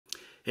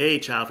Hey,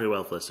 Childfree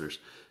Wealth listeners.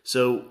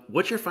 So,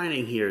 what you're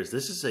finding here is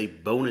this is a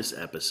bonus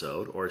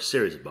episode, or a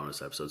series of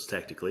bonus episodes,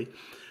 technically,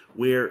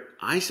 where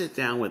I sit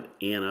down with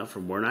Anna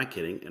from We're Not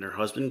Kidding and her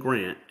husband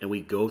Grant, and we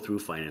go through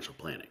financial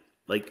planning.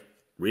 Like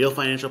real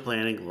financial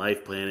planning,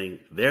 life planning,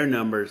 their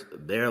numbers,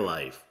 their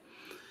life.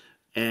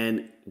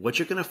 And what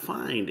you're going to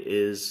find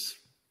is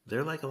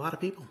they're like a lot of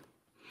people.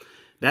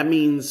 That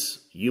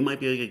means you might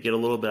be able to get a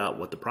little bit about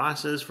what the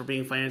process is for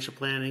being financial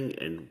planning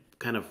and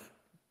kind of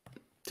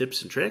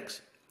tips and tricks.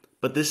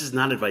 But this is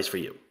not advice for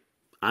you.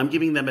 I'm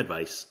giving them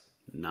advice,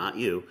 not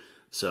you.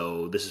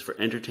 So this is for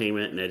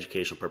entertainment and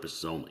educational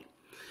purposes only.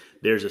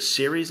 There's a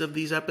series of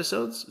these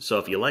episodes. So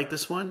if you like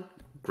this one,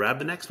 grab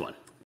the next one.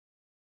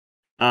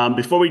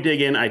 Before we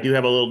dig in, I do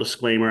have a little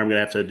disclaimer I'm going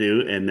to have to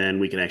do, and then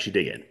we can actually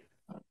dig in.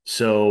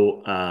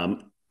 So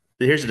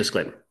here's a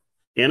disclaimer.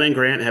 Anna and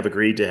Grant have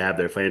agreed to have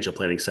their financial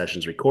planning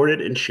sessions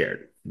recorded and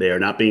shared. They are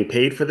not being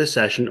paid for this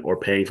session or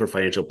paying for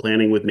financial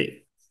planning with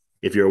me.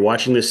 If you're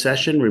watching this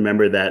session,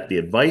 remember that the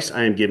advice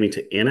I am giving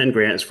to Anna and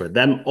Grant is for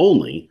them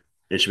only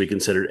and should be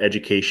considered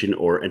education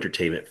or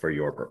entertainment for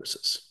your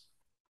purposes.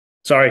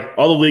 Sorry,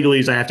 all the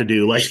legalese I have to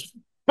do, like,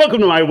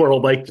 welcome to my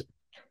world, like,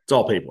 it's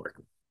all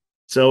paperwork.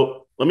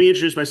 So let me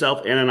introduce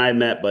myself. Anna and I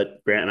met,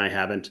 but Grant and I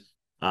haven't,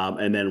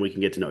 and then we can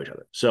get to know each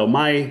other. So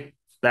my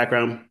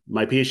background,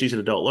 my PhD is in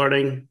adult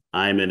learning.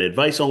 I'm an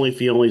advice-only,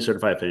 fee-only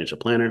certified financial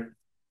planner,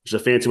 which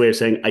is a fancy way of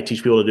saying I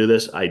teach people to do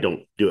this. I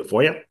don't do it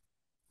for you.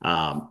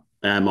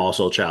 I'm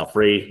also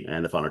child-free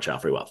and the founder of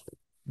Childfree Wealth.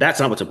 That's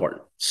not what's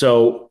important.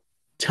 So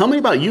tell me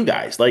about you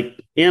guys. Like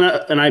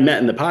Anna and I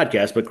met in the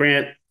podcast, but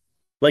Grant,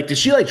 like, did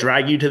she like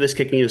drag you to this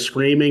kicking and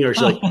screaming, or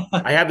she like,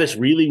 I have this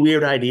really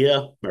weird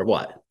idea, or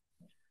what?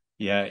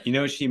 Yeah,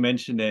 she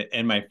mentioned it,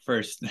 and my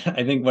first,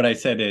 I think what I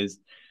said is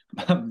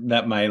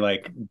that my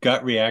like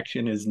gut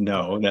reaction is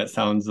no. That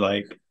sounds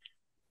like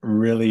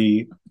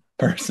really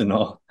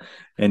personal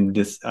and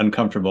just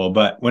uncomfortable.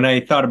 But when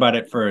I thought about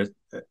it first,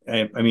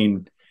 I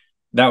mean,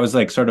 that was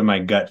like sort of my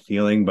gut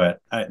feeling.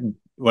 But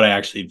what I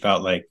actually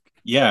felt like,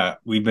 yeah,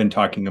 we've been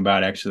talking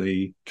about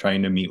actually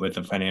trying to meet with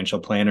a financial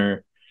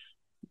planner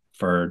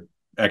for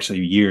actually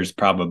years,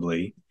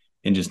 probably,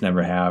 and just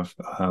never have.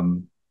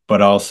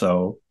 But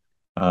also,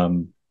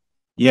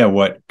 yeah,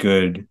 what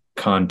good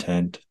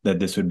content that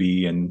this would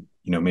be, and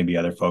maybe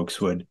other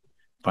folks would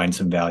find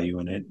some value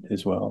in it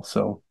as well.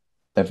 So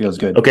that feels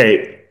good.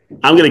 Okay,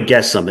 I'm gonna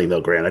guess something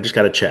though, Grant. I just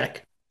got to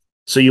check.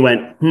 So you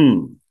went,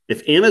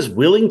 if Anna's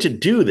willing to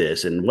do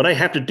this and what I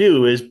have to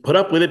do is put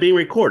up with it being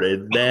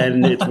recorded,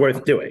 then it's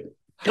worth doing.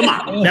 Come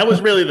on. That was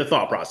really the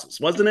thought process,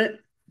 wasn't it?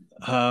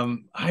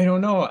 I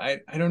don't know. I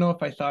don't know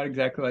if I thought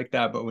exactly like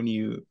that, but when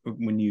you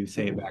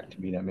say it back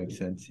to me, that makes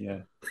sense.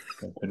 Yeah.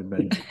 That could have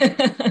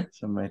been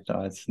some of my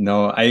thoughts.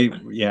 No,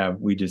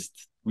 we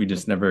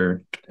just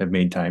never have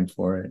made time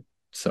for it.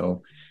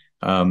 So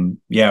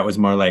yeah, it was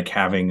more like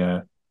having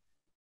a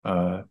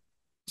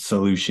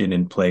solution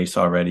in place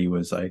already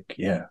was like,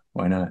 yeah,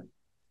 why not?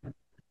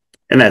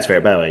 And that's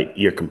fair. By the way,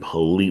 you're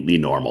completely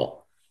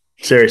normal.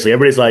 Seriously,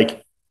 everybody's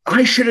like,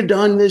 I should have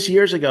done this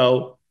years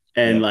ago.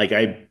 And Yeah. like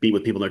I meet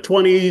with people in their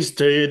 20s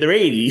to their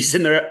 80s,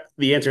 and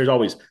the answer is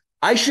always,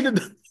 I should have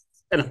done.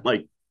 And I'm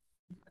like,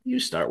 you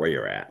start where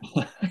you're at.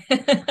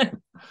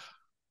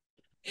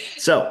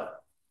 So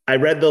I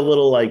read the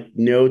little like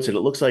notes, and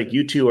it looks like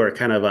you two are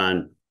kind of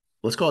on,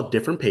 let's call it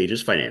different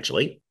pages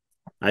financially.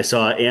 I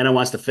saw Anna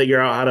wants to figure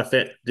out how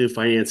to do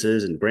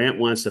finances, and Grant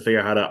wants to figure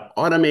out how to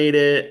automate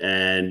it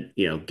and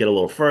get a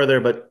little further.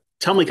 But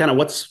tell me kind of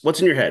what's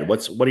in your head.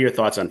 What are your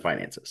thoughts on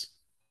finances?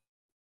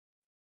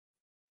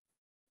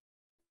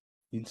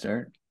 You can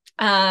start.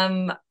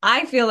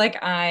 I feel like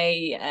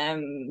I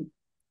am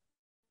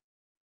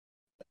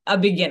a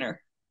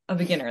beginner.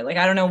 Like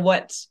I don't know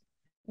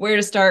where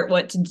to start,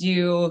 what to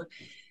do.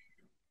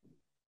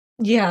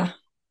 Yeah,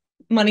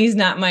 money's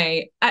not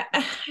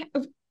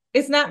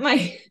it's not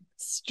my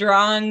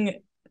strong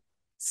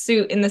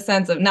suit in the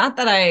sense of, not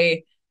that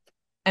I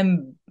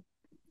am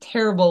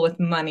terrible with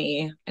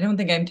money. I don't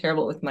think I'm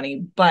terrible with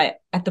money, but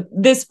at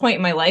this point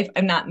in my life,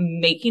 I'm not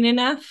making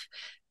enough.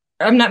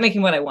 I'm not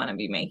making what I want to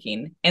be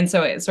making. And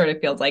so it sort of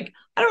feels like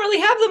I don't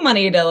really have the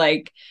money to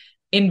like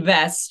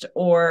invest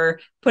or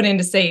put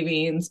into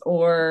savings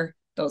or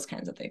those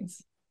kinds of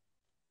things.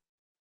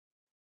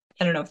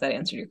 I don't know if that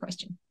answered your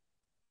question.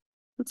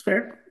 That's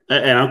fair.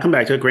 And I'll come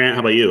back to it. Grant,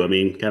 how about you? I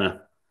mean, kind of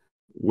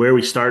where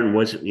we start and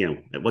what's in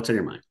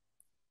your mind?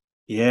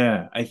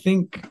 Yeah, I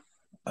think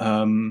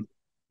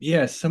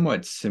yeah,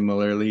 somewhat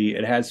similarly.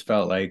 It has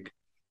felt like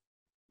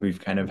we've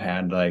kind of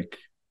had like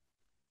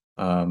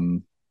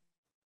um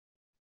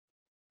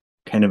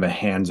kind of a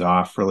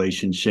hands-off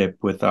relationship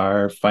with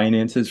our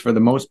finances for the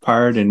most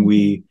part, and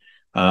we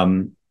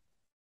don't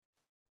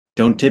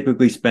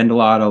typically spend a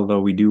lot,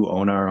 although we do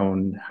own our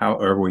own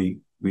house, or we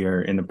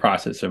are in the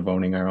process of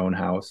owning our own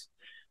house,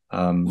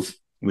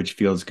 which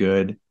feels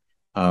good.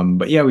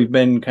 But yeah, we've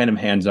been kind of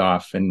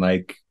hands-off, and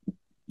like,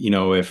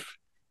 if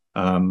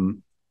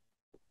an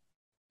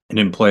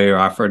employer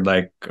offered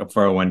like a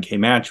 401k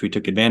match, we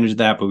took advantage of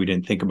that, but we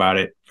didn't think about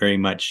it very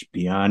much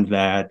beyond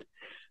that.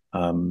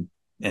 And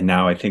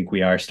now I think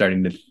we are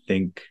starting to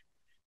think,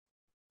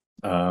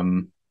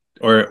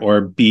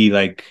 or be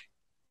like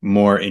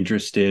more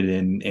interested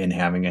in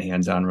having a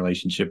hands-on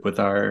relationship with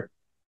our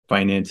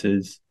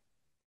finances,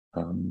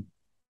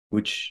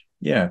 which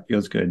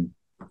feels good.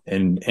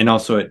 And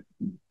also it,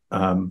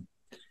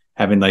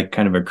 having like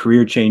kind of a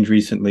career change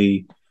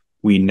recently,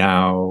 we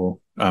now,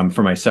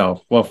 for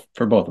myself, well,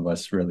 for both of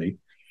us really,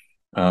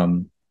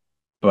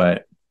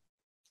 but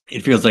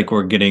it feels like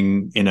we're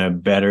getting in a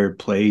better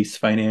place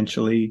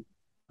financially,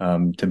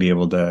 to be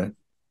able to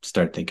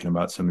start thinking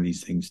about some of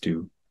these things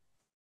too.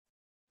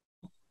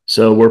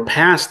 So we're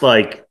past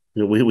like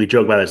we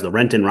joke about it as the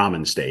rent and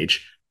ramen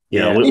stage.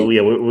 Yeah.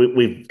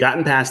 We've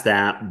gotten past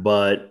that,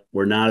 but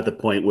we're not at the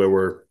point where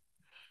we're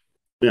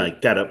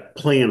like got a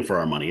plan for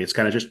our money. It's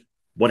kind of just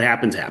what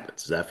happens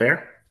happens. Is that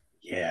fair?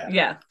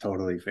 Yeah.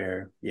 Totally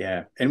fair.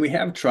 Yeah. And we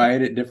have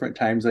tried at different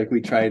times, like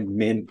we tried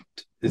Mint.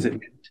 Is it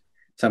Mint?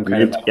 Some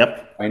kind of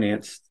Yep.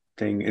 finance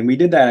thing. And we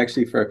did that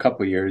actually for a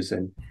couple of years,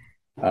 and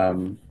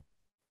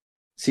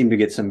seemed to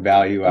get some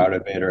value out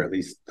of it, or at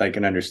least like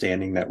an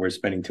understanding that we're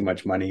spending too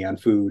much money on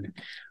food.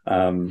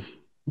 And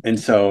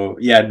so,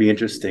 it'd be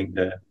interesting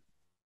to,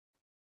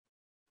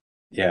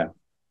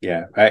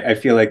 I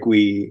feel like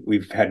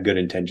we've had good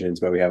intentions,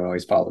 but we haven't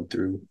always followed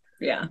through.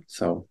 Yeah.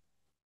 So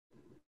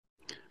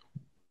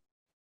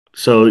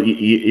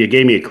you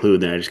gave me a clue.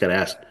 Then I just got to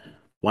ask,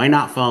 why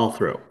not follow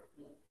through?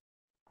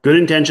 Good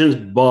intentions,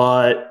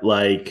 but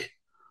like,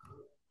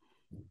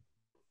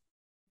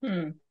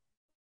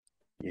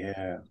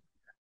 yeah,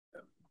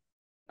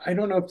 I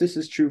don't know if this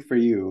is true for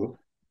you.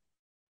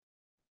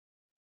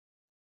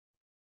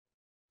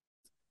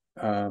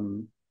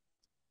 Sometimes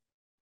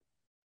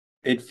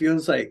it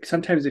feels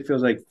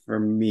like for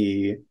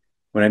me,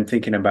 when I'm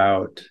thinking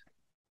about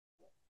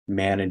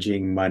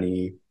managing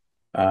money,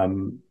 I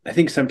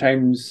think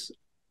sometimes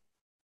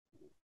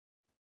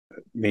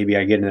maybe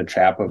I get in a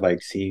trap of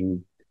like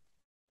seeing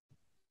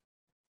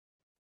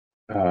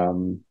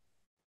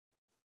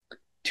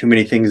too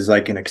many things as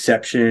like an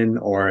exception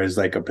or as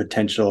like a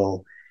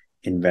potential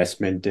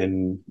investment.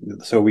 And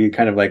so we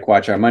kind of like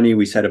watch our money,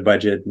 we set a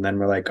budget, and then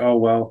we're like, oh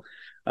well,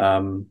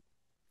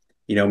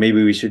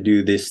 maybe we should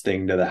do this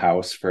thing to the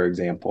house, for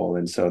example.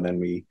 And so then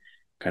we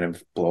kind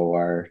of blow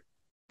our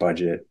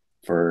budget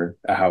for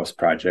a house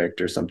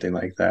project or something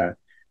like that.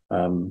 I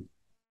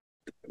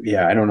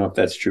don't know if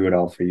that's true at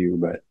all for you,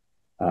 but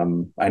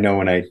I know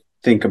when I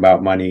think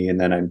about money, and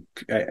then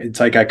it's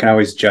like I can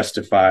always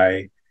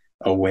justify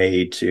a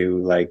way to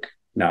like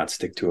not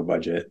stick to a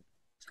budget.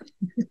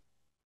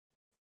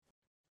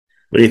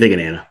 what are you thinking,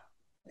 Anna?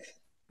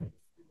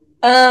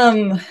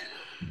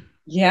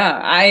 Yeah,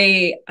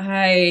 I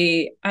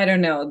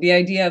don't know. The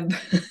idea of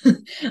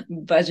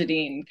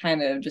budgeting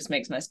kind of just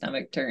makes my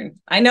stomach turn.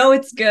 I know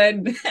it's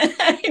good.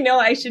 I know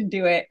I should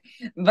do it,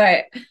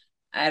 but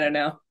I don't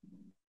know.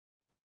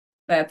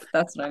 That's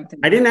what I'm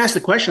thinking. I didn't ask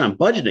the question on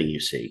budgeting, you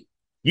see.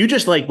 You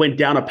just like went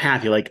down a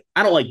path. You're like,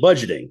 I don't like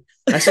budgeting.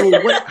 I said,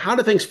 well, how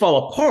do things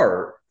fall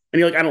apart? And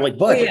you're like, I don't like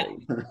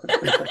budgeting.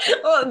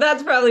 Well,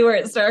 that's probably where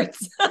it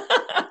starts.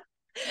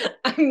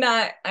 I'm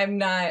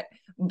not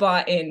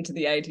bought into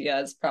the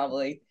ideas,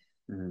 probably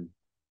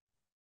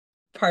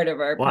part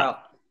of our problem.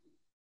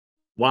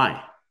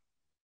 Why?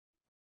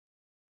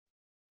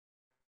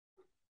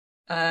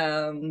 I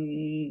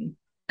don't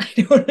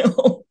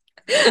know.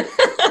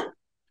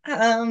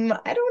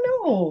 I don't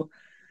know.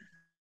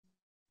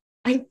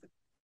 I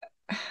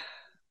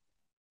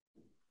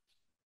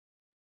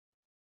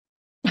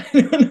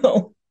don't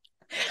know.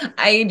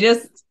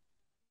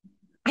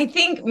 I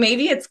think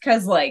maybe it's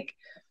because like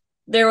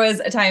there was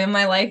a time in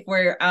my life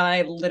where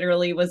I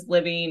literally was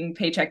living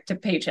paycheck to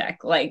paycheck,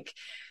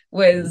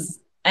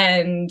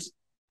 and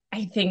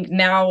I think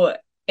now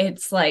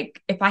it's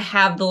like if I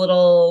have a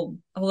little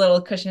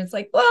cushion, it's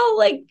like, well,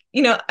 like,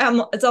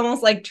 it's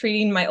almost like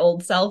treating my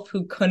old self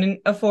who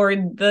couldn't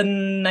afford the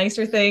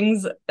nicer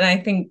things. And I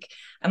think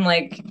I'm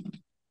like,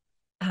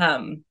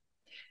 I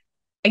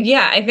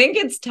think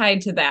it's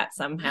tied to that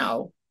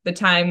somehow. The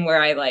time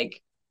where I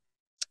like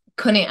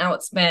couldn't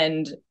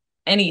outspend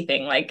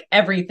anything, like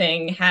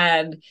everything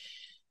had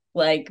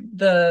like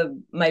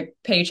my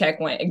paycheck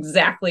went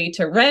exactly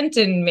to rent,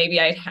 and maybe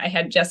I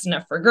had just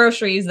enough for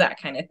groceries, that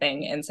kind of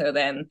thing. And so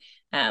then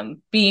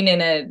being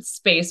in a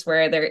space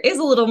where there is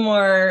a little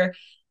more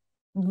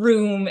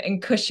room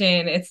and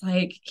cushion, it's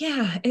like,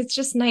 yeah, it's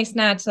just nice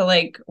not to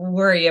like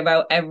worry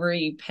about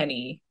every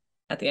penny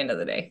at the end of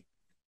the day.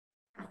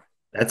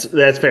 That's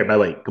fair. By the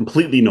way,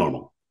 completely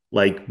normal.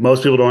 Like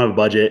most people don't have a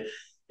budget,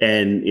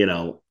 and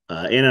Anna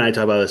and I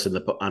talk about this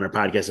on our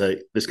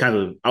podcast. This kind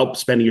of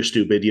outspending your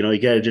stupid. You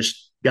gotta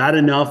just got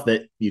enough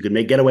that you can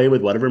get away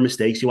with whatever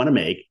mistakes you want to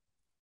make.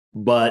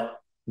 But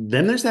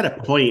then there's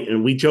that point,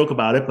 and we joke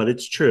about it, but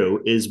it's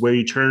true, is where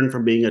you turn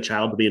from being a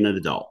child to being an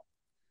adult.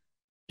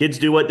 Kids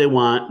do what they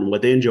want and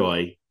what they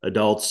enjoy.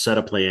 Adults set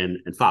a plan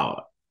and follow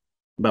it.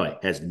 By the way,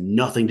 it has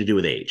nothing to do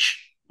with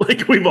age.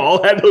 Like we've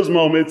all had those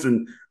moments,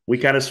 and we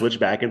kind of switch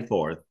back and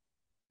forth.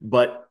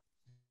 But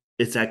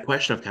it's that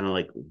question of kind of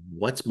like,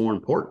 what's more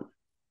important?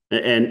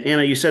 And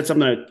Anna, you said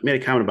something that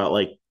made a comment about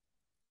like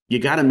you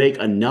got to make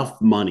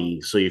enough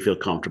money so you feel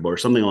comfortable or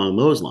something along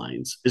those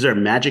lines. Is there a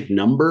magic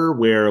number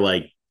where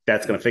like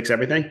that's going to fix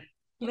everything?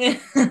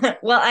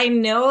 Well, I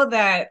know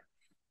that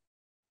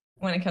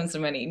when it comes to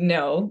money,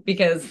 no,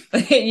 because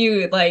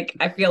you like,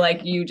 I feel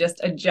like you just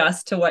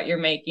adjust to what you're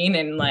making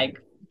and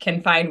like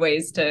can find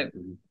ways to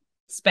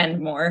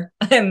spend more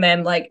and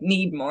then like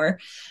need more.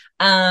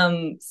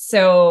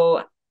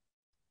 So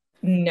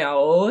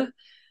no,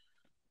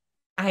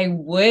 I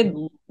would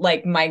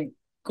like my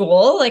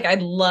goal, like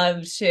I'd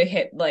love to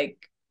hit like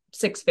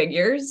six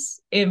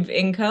figures of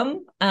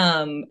income.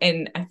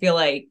 And I feel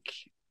like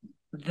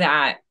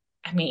that,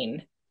 I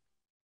mean,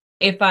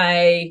 if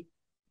I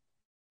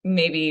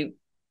maybe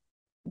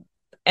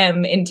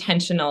am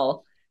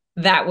intentional,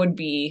 that would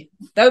be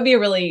a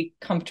really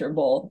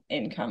comfortable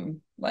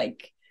income.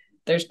 Like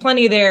there's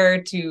plenty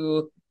there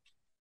to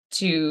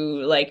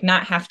like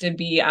not have to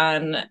be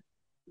on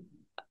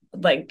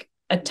like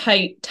a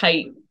tight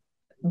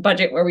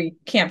budget where we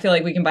can't feel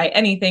like we can buy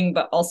anything,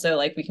 but also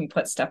like we can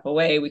put stuff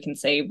away, we can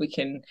save, we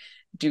can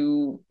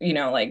do,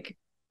 like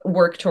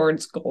work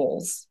towards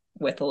goals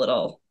with a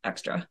little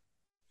extra.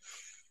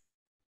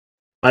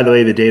 By the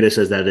way, the data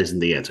says that isn't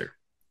the answer.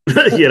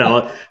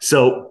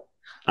 So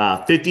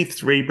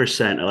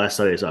 53%, last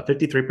study I saw,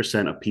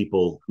 53% of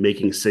people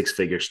making six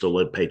figures still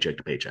live paycheck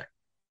to paycheck.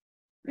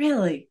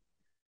 Really?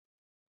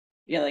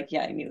 Yeah, like,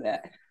 yeah, I knew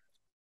that.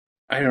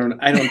 I don't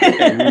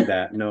think I knew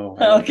that. No.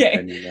 I don't think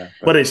I knew that.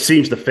 But it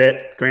seems to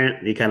fit,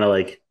 Grant. You kind of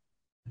like,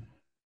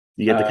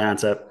 you get the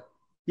concept?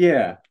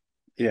 Yeah.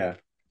 Yeah.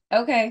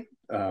 Okay.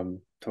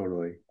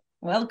 Totally.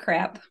 Well,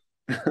 crap.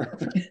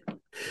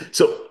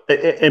 So,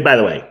 and by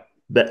the way,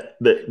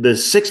 the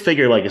six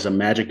figure like is a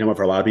magic number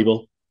for a lot of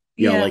people.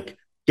 Like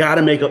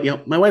gotta make.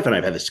 My wife and I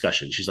have had this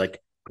discussion. She's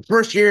like,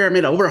 first year I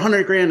made over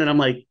 100 grand, and I'm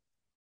like,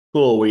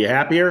 cool. Were you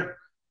happier?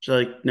 She's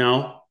like,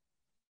 no.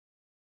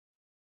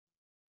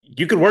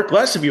 You could work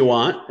less if you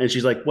want, and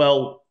she's like,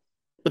 well,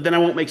 but then I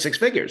won't make six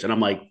figures, and I'm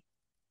like,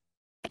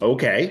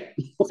 okay,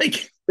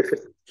 like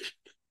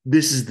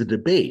this is the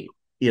debate,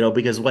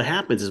 because what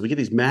happens is we get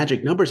these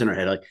magic numbers in our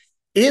head, like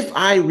if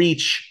I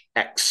reach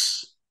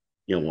X.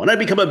 When I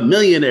become a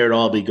millionaire, it'll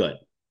all be good.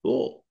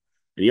 Cool.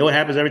 And you know what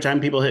happens every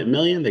time people hit a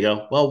million? They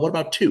go, well, what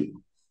about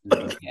two?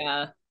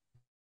 Yeah.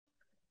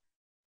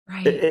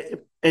 Right.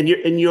 And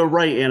you're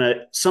right,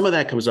 Anna. Some of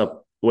that comes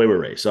up the way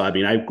we're raised. So, I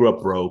mean, I grew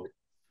up broke.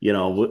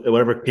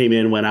 Whatever came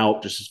in went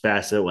out just as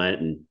fast as it went.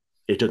 And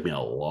it took me a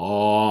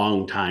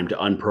long time to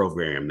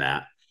unprogram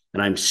that.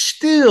 And I'm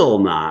still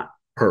not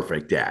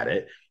perfect at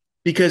it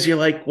because you're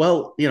like,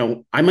 well,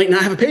 I might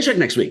not have a paycheck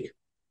next week.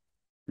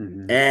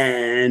 Mm-hmm.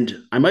 And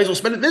I might as well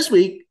spend it this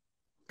week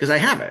because I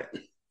have it.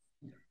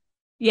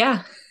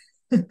 Yeah.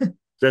 Does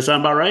that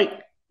sound about right?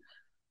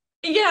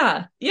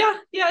 Yeah,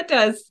 it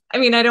does. I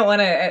mean, I don't want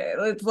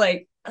to, it's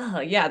like, oh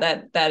yeah,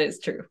 that is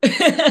true.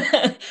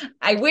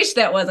 I wish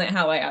that wasn't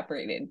how I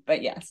operated,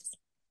 but yes.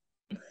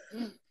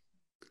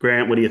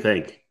 Grant, what do you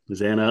think?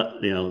 Is Anna,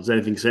 is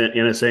anything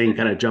Anna saying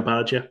kind of jump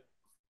out at you?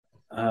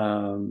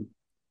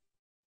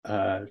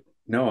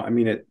 No, I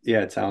mean,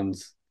 it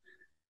sounds,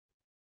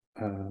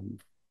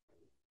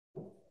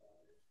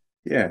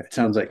 it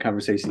sounds like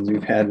conversations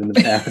we've had in the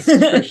past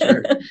for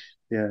sure.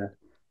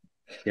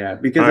 Yeah,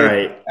 because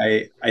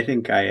I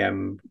think I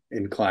am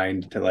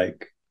inclined to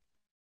like,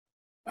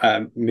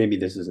 maybe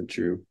this isn't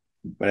true,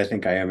 but I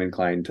think I am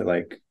inclined to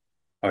like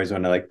always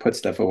want to like put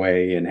stuff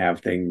away and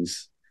have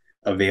things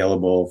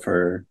available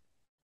for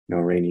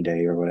a rainy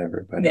day or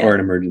whatever, but or an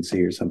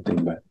emergency or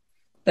something. But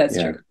that's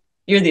true.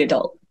 You're the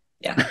adult.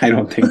 Yeah, I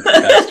don't think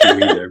that's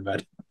true either.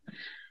 But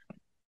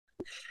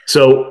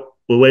so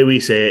the way we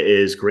say it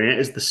is Grant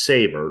is the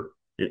saver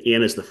and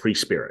Anna is the free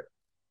spirit.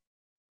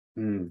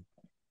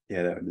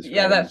 Yeah, that would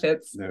describe that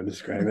fits. That would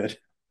describe it.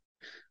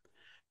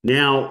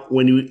 Now,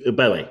 by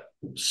the way,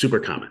 super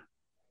common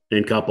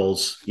in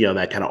couples,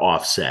 that kind of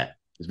offset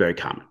is very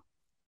common.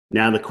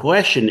 Now, the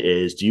question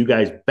is, do you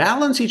guys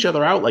balance each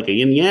other out like a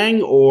yin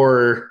yang,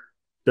 or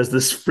does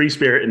this free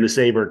spirit and the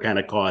saver kind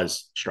of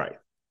cause strife?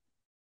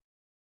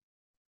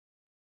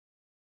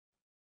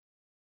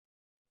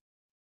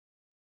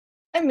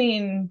 I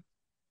mean,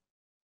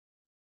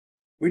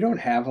 we don't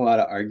have a lot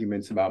of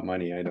arguments about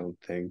money, I don't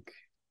think.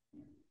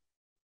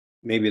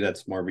 Maybe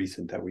that's more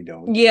recent that we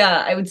don't.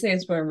 Yeah, I would say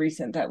it's more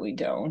recent that we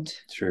don't.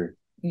 Sure.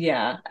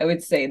 Yeah, I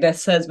would say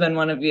this has been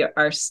one of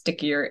our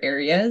stickier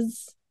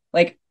areas.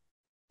 Like,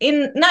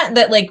 not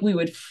that like we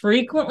would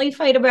frequently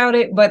fight about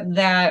it, but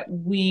that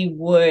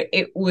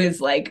it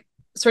was like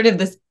sort of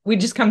this, we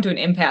just come to an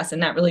impasse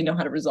and not really know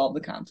how to resolve the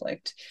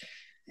conflict.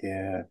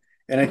 Yeah.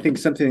 And I think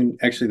something,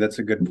 actually, that's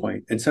a good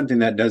point. And something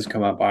that does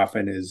come up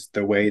often is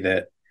the way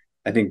that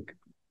I think,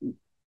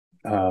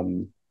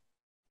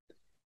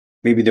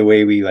 maybe the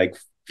way we like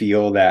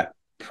feel that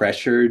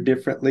pressure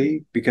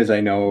differently, because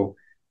I know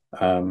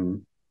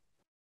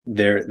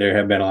there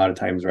have been a lot of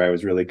times where I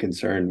was really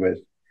concerned with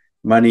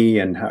money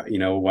and how,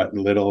 what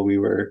little we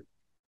were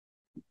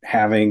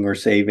having or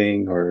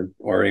saving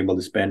or able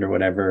to spend or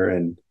whatever.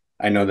 And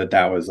I know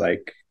that was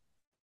like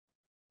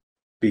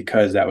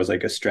because that was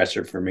like a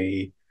stressor for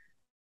me.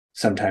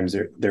 Sometimes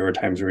there were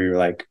times where you were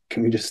like,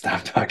 can we just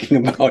stop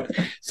talking about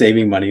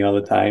saving money all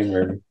the time,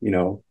 or,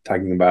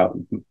 talking about,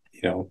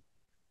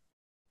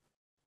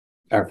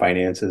 our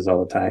finances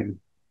all the time.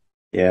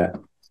 Yeah.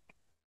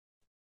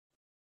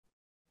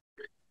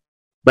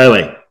 By the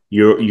way,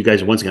 you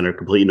guys once again are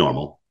completely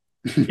normal.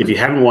 If you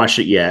haven't watched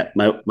it yet,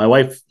 my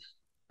wife,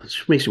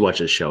 she makes me watch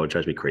this show. It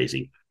drives me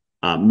crazy.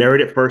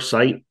 Married at First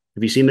Sight.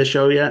 Have you seen this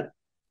show yet?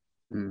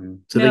 So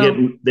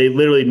No. they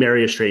literally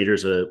marry a stranger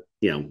as a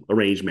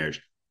arranged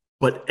marriage,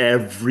 but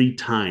every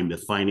time the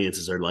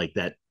finances are like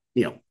that,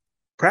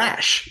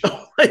 crash.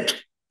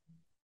 Like,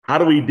 how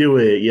do we do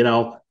it?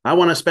 I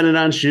want to spend it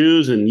on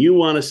shoes, and you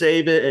want to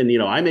save it,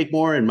 and I make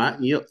more, and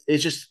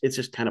it's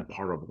just kind of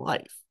part of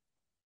life.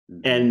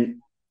 And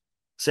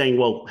saying,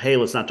 well, hey,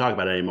 let's not talk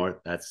about it anymore.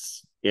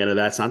 That's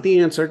not the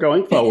answer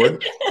going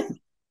forward.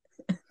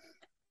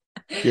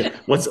 Yeah.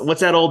 What's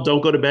that old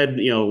don't go to bed,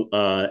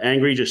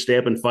 angry, just stay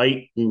up and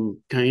fight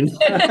kind.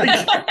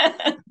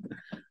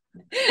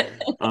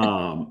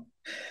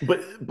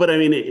 But I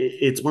mean,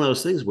 it's one of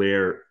those things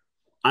where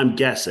I'm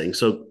guessing.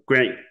 So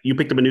Grant, you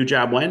picked up a new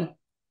job when?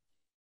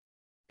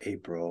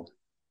 April.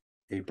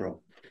 And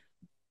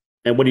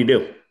what do you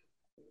do?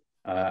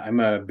 I'm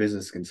a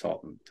business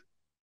consultant.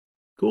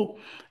 Cool.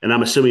 And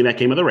I'm assuming that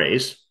came with a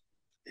raise.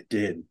 It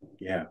did.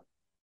 Yeah.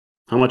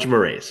 How much of a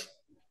raise?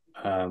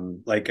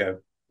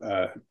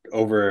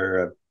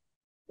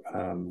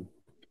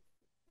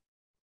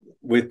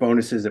 With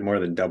bonuses, it more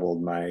than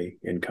doubled my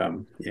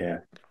income. Yeah.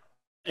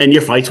 And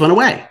your fights went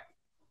away.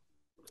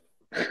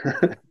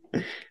 I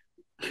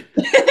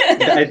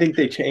think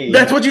they changed.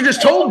 That's what you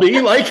just told me.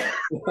 Like,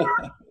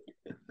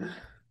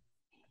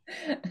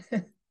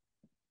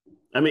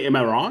 I mean, am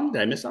I wrong?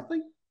 Did I miss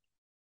something?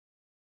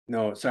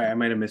 No, sorry, I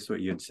might have missed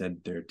what you had said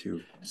there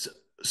too.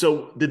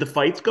 So did the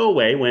fights go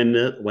away when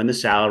the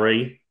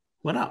salary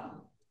went up?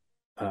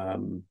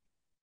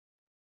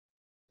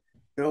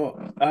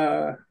 No,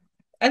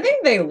 I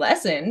think they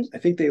lessened.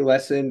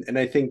 and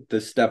I think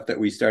the stuff that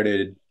we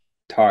started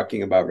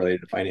talking about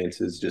related to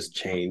finances just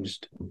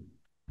changed,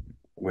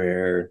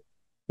 where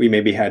we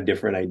maybe had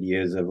different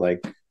ideas of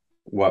like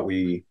what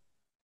we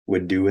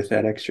would do with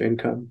that extra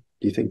income.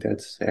 Do you think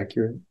that's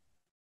accurate?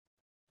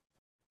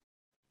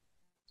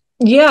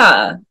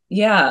 Yeah.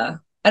 Yeah.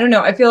 I don't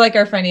know. I feel like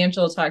our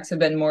financial talks have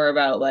been more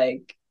about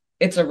like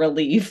it's a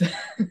relief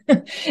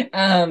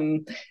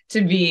to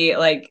be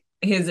like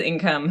his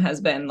income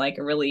has been like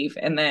a relief.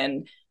 And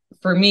then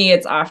for me,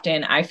 it's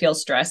often I feel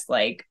stressed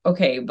like,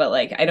 okay, but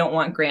like I don't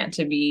want Grant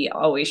to be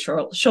always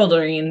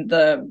shouldering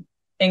the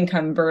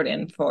income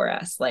burden for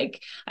us.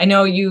 Like I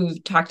know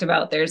you've talked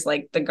about there's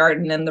like the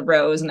garden and the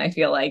rose, and I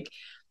feel like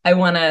I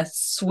want to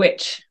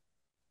switch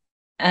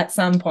at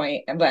some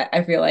point, but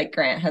I feel like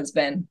Grant has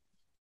been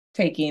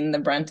taking the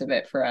brunt of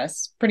it for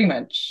us pretty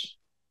much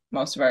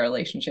most of our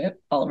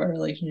relationship, all of our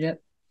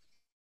relationship.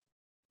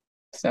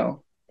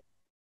 So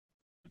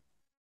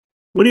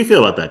What do you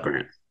feel about that,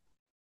 Grant?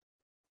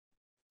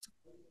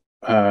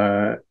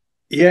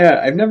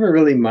 Yeah, I've never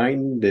really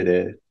minded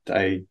it,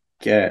 I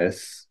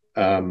guess.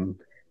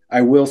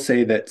 I will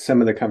say that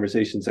some of the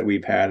conversations that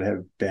we've had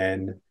have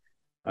been,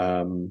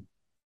 I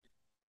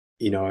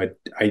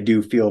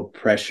do feel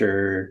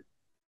pressure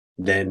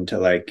then to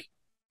like,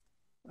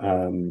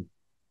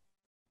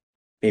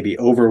 maybe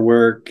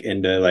overwork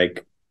and to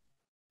like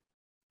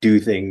do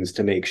things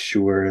to make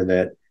sure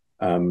that,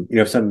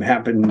 if something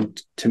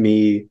happened to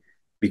me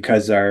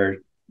because our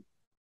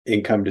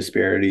income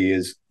disparity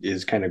is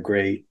kind of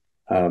great,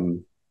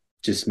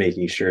 just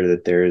making sure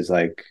that there is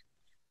like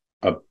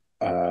a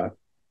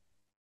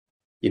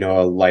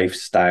a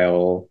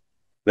lifestyle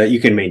that you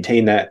can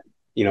maintain, that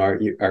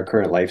our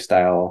current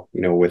lifestyle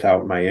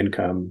without my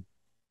income.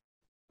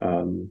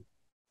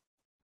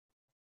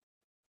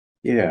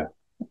 Yeah,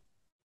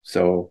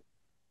 so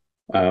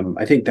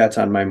I think that's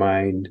on my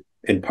mind,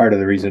 and part of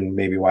the reason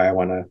maybe why I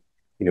want to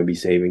be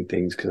saving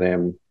things, because I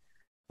am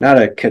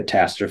not a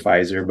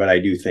catastrophizer, but I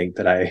do think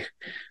that I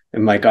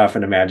am like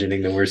often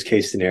imagining the worst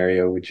case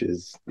scenario, which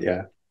is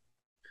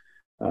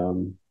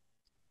And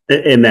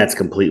that's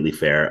completely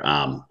fair.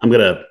 I'm going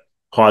to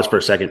pause for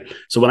a second.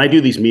 So when I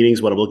do these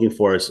meetings, what I'm looking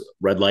for is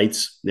red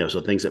lights,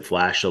 so things that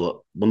flash.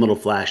 So one little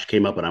flash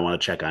came up and I want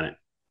to check on it.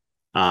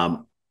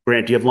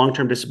 Grant, do you have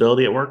long-term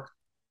disability at work?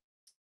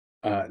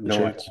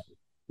 No.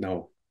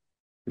 No.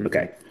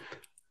 Okay.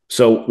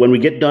 So when we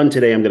get done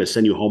today, I'm going to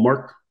send you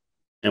homework.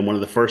 And one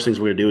of the first things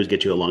we're going to do is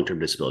get you a long-term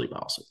disability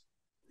policy.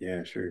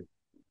 Yeah, sure.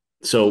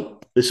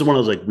 So this is one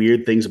of those like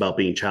weird things about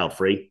being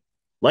child-free.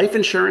 Life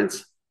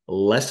insurance,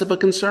 less of a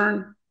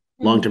concern.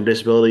 Long-term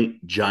disability,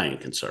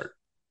 giant concern.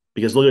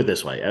 Because look at it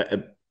this way.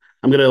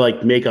 I'm going to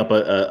like make up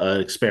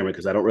an experiment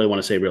because I don't really want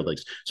to say real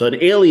things. So an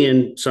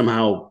alien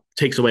somehow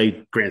takes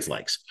away Grant's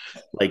legs.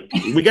 Like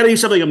we got to do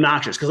something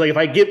obnoxious. Because like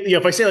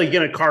if I say like you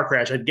get in a car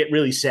crash, I'd get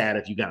really sad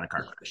if you got in a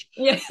car crash.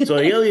 yeah. So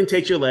an alien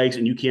takes your legs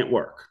and you can't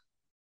work.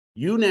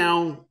 You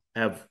now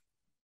have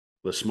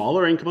the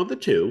smaller income of the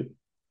two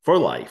for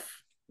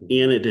life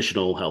and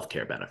additional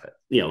healthcare benefit,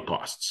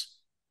 costs.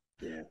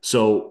 Yeah.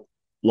 So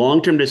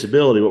long-term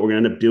disability, what we're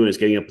going to end up doing is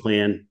getting a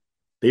plan.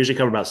 They usually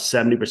cover about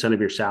 70% of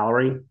your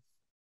salary.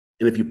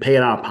 And if you pay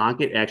it out of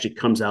pocket, it actually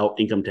comes out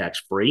income tax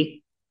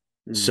free.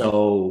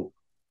 So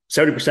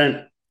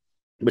 70%,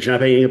 but you're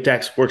not paying income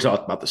tax, works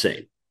out about the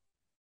same.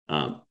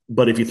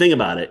 But if you think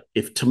about it,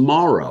 if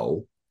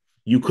tomorrow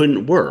you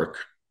couldn't work,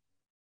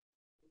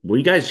 well,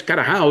 you guys got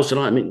a house, and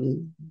I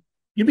mean,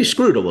 you'd be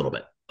screwed a little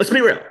bit. Let's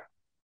be real.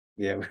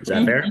 Yeah. Is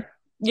that fair?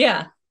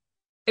 Yeah.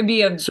 It'd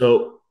be a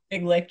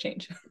big life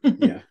change.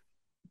 Yeah.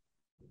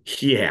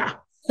 Yeah.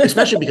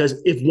 Especially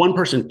because if one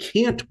person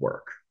can't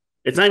work,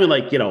 it's not even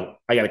like,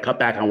 I got to cut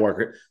back on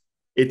work.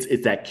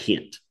 It's that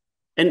can't.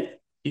 And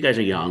you guys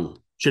are young,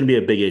 shouldn't be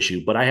a big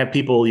issue. But I have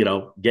people,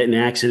 get in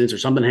accidents or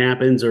something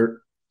happens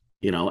or,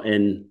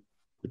 and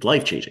it's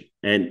life changing.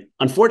 And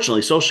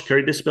unfortunately, Social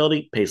Security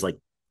disability pays like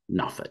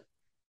nothing.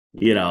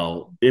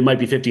 It might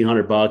be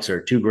 $1,500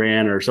 or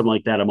 $2,000 or something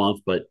like that a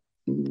month, but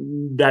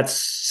that's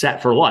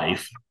set for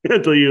life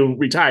until you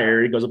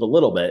retire. It goes up a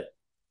little bit.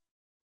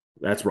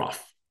 That's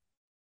rough.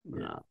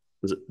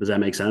 Does that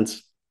make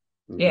sense?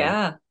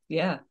 Yeah.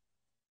 Yeah.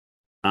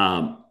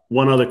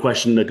 One other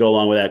question to go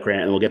along with that,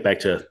 Grant, and we'll get back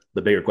to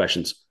the bigger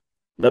questions.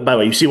 But by the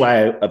way, you see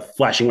why I'm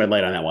flashing red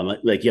light on that one.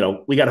 We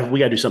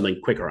gotta do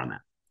something quicker on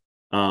that.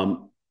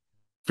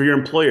 For your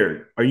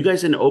employer, are you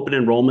guys in open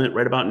enrollment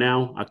right about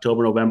now,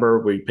 October,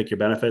 November, where you pick your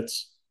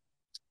benefits?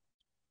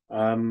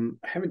 I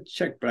haven't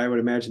checked, but I would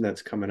imagine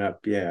that's coming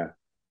up. Yeah.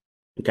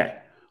 Okay.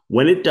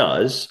 When it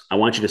does, I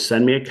want you to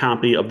send me a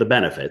copy of the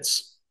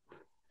benefits,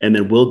 and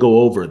then we'll go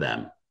over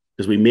them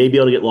because we may be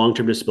able to get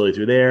long-term disability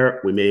through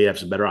there. We may have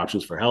some better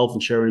options for health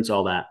insurance,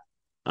 all that.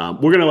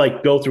 We're going to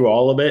go through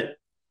all of it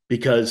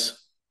because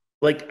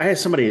I had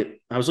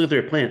somebody, I was looking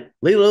through a plan.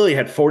 They literally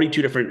had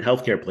 42 different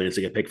healthcare plans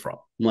to get picked from.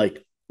 I'm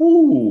like,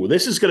 ooh,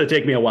 this is going to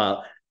take me a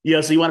while.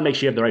 So you want to make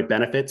sure you have the right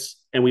benefits,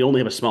 and we only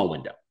have a small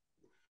window.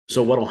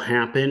 So what'll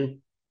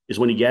happen is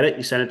when you get it,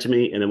 you send it to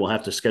me, and then we'll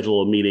have to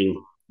schedule a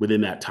meeting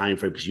within that time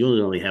frame because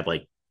you only have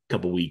like a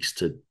couple weeks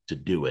to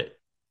do it.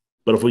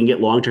 But if we can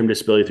get long-term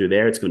disability through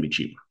there, it's going to be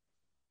cheaper.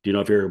 Do you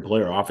know if your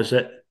employer offers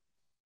it?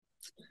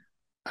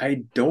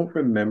 I don't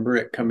remember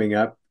it coming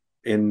up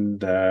in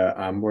the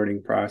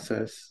onboarding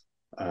process,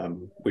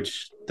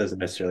 which doesn't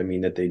necessarily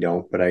mean that they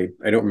don't, but I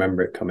don't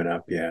remember it coming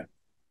up. Yeah.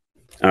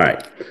 All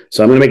right.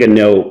 So I'm going to make a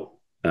note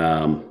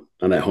on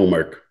that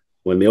homework.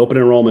 When the open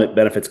enrollment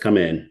benefits come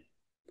in,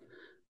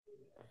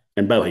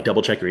 and by the way,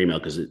 double check your email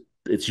because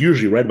it's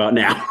usually right about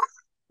now.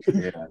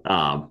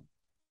 Yeah.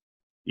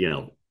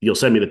 You'll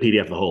send me the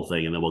PDF of the whole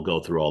thing, and then we'll go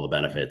through all the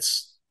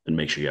benefits and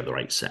make sure you have the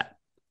right set.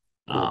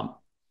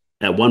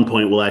 At one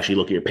point, we'll actually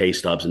look at your pay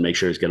stubs and make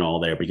sure it's getting all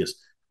there because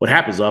what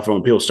happens often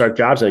when people start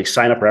jobs, they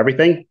sign up for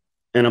everything.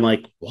 And I'm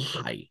like,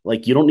 why?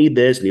 You don't need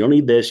this and you don't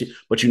need this,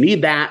 but you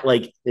need that.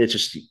 It's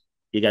just,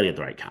 you got to get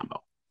the right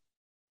combo.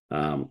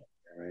 All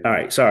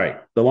right. Sorry.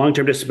 The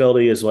long-term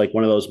disability is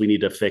one of those we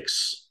need to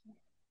fix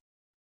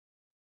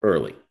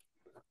early.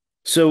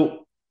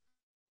 So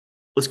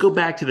let's go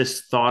back to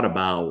this thought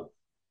about,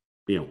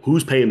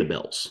 who's paying the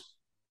bills?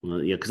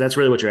 Because that's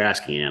really what you're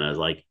asking, Anna, is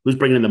who's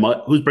bringing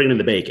in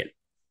the bacon?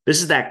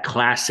 This is that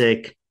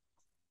classic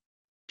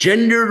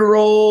gendered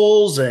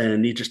roles,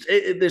 and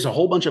there's a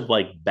whole bunch of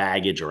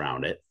baggage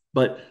around it.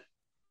 But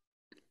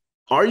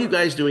are you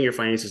guys doing your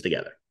finances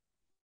together?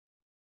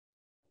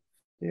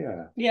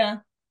 Yeah. Yeah.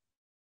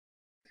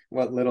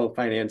 What little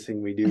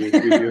financing we do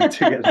it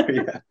together.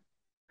 Yeah.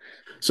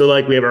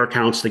 So we have our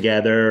accounts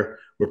together.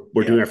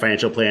 We're doing our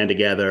financial plan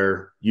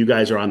together. You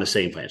guys are on the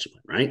same financial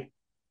plan, right?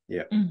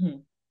 Yeah. Mm-hmm.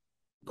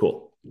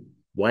 Cool.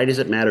 Why does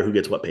it matter who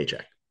gets what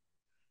paycheck?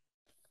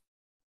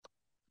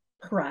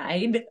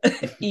 Pride,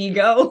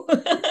 ego.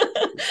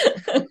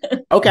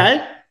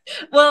 Okay.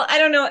 Well, I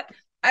don't know.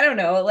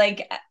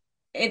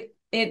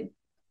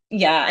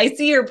 Yeah, I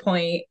see your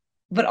point,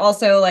 but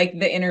also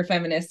the inner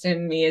feminist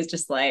in me is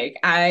just I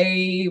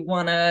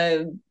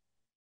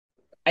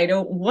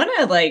don't want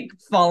to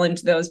fall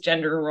into those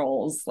gender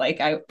roles.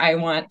 I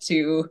want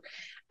to,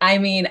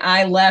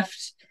 I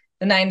left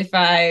the 9 to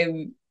 5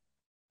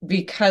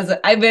 because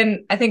I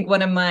think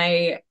one of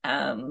my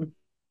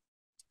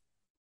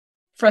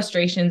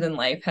frustrations in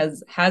life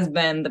has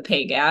been the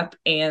pay gap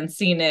and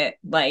seen it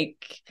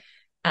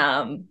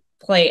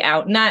play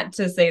out. Not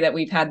to say that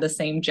we've had the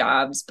same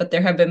jobs, but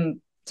there have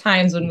been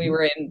times when we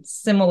were in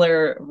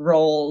similar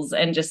roles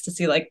and just to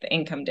see the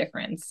income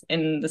difference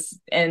in this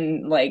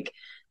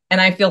and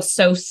I feel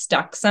so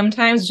stuck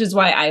sometimes, which is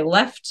why I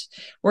left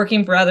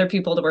working for other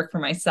people to work for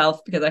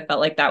myself, because I felt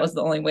like that was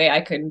the only way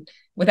I could,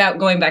 without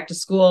going back to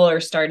school or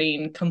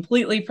starting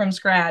completely from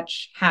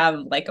scratch,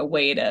 have a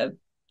way to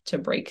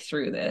break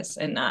through this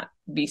and not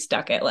be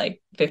stuck at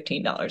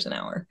 $15 an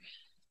hour.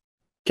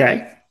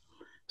 Okay.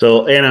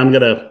 So,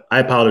 Anna, I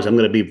apologize. I'm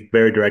going to be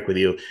very direct with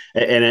you.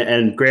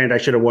 And Grant, I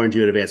should have warned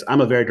you in advance.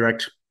 I'm a very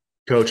direct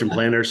coach and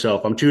planner. So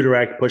if I'm too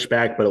direct, push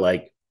back, but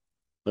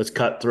let's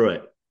cut through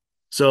it.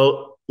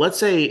 So let's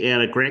say,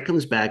 Anna, Grant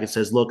comes back and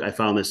says, look, I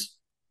found this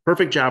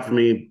perfect job for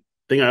me,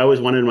 thing I always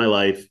wanted in my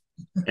life,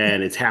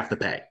 and it's half the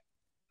pay.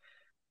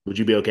 Would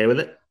you be okay with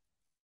it?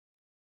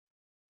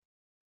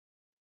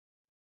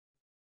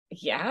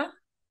 Yeah,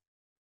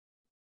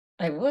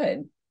 I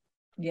would.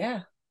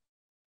 Yeah.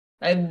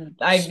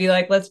 I'd be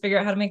like, let's figure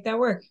out how to make that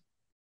work.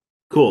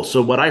 Cool.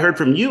 So what I heard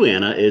from you,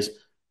 Anna, is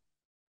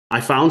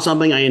I found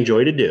something I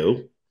enjoy to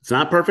do. It's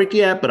not perfect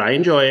yet, but I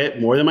enjoy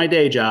it more than my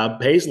day job,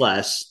 pays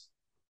less,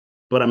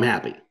 but I'm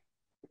happy.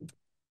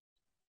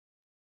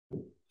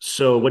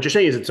 So what you're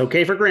saying is it's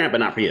okay for Grant, but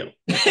not for you.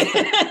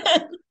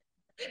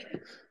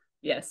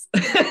 Yes.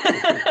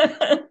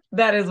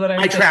 That is what I'm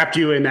I saying. trapped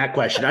you in that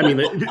question. I mean,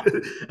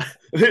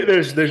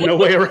 there's no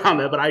way around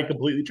that, but I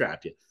completely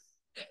trapped you.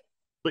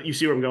 But you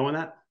see where I'm going with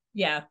that?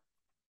 Yeah.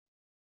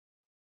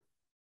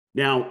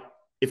 Now,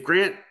 if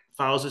Grant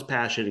follows his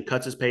passion and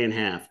cuts his pay in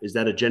half, is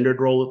that a gendered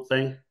role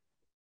thing?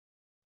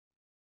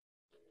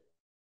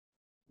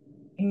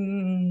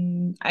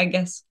 I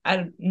guess I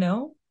don't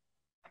know.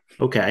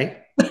 Okay.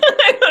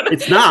 I don't know.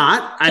 It's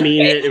not. I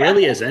mean, Okay, it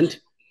really isn't.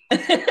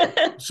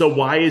 So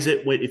why is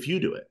it if you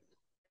do it?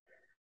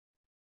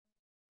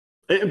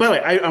 And by the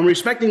way, I'm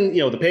respecting,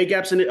 the pay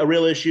gap's a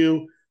real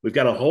issue. We've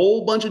got a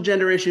whole bunch of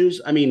gender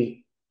issues. I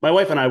mean, my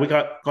wife and I, we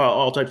got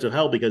all types of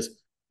hell because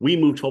we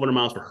moved 1,200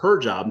 miles for her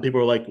job, and people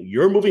were like,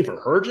 "You're moving for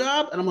her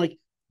job?" And I'm like,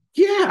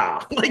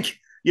 "Yeah." Like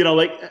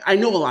I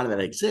know a lot of that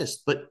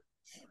exists, but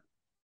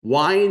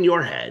why in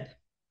your head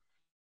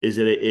is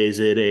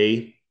it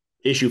a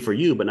issue for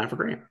you, but not for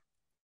Grant?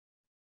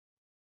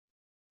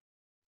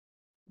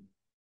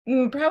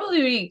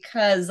 Probably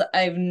because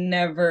I've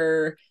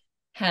never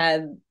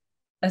had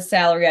a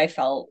salary I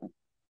felt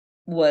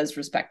was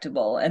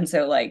respectable. And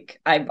so like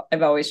I've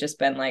always just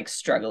been like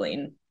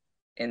struggling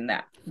in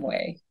that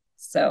way.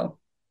 So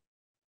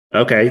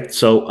Okay,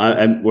 so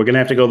we're gonna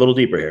have to go a little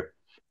deeper here.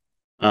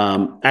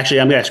 Actually,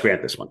 I'm gonna ask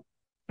Grant this one.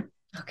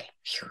 okay.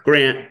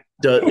 Grant,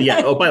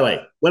 yeah. Oh, by the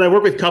way, when I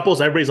work with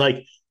couples, everybody's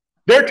like,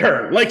 their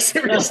turn. Like,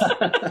 seriously.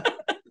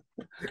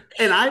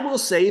 And I will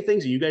say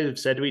things that you guys have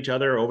said to each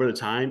other over the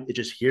time.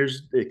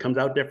 It comes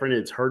out different.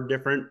 It's heard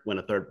different when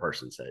a third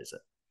person says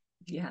it.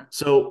 Yeah.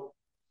 So,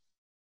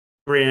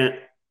 Grant,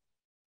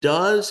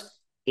 does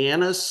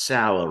Anna's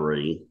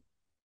salary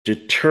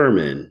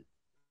determine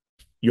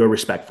your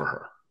respect for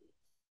her?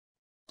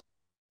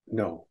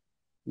 No,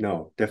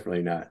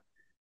 definitely not.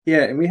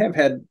 Yeah, and we have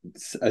had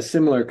a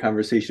similar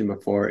conversation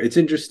before. It's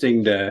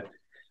interesting to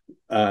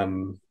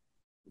um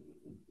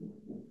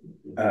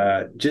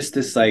just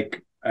this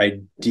like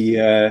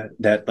idea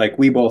that like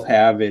we both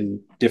have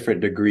in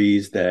different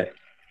degrees that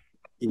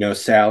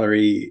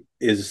salary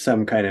is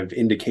some kind of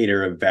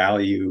indicator of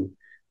value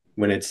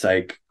when it's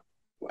like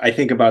I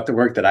think about the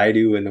work that I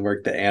do and the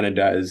work that Anna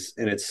does,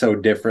 and it's so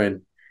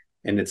different.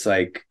 And it's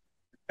like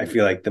I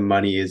feel like the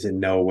money is in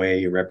no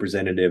way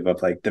representative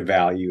of like the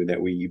value that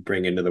we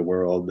bring into the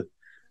world.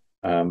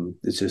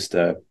 It's just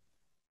a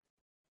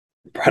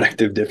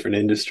product of different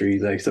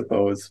industries, I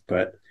suppose.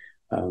 But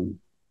um,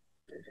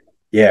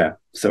 yeah,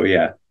 so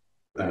yeah,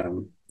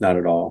 not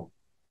at all.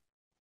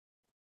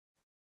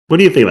 What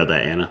do you think about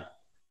that, Anna?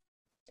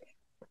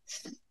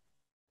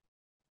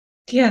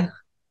 Yeah.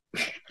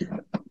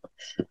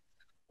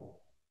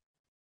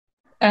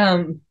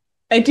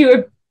 I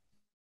do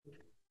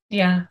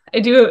I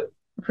do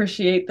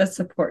appreciate the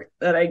support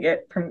that I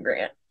get from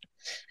Grant.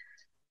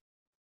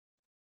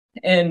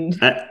 And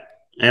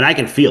And I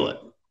can feel it.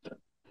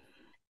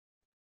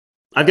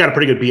 I've got a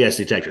pretty good BS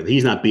detector.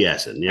 He's not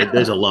BSing.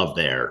 There's a love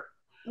there.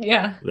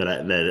 Yeah.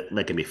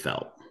 That can be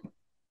felt.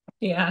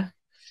 Yeah.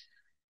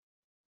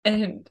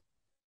 And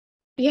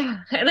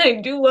yeah, and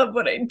I do love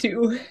what I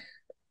do.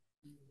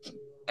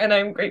 And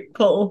I'm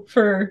grateful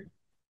for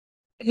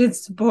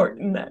his support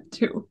in that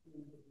too.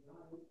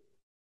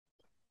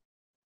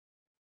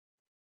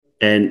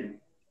 And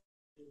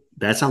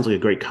that sounds like a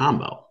great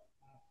combo.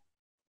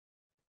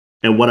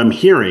 And what I'm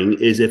hearing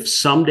is if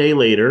someday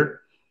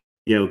later,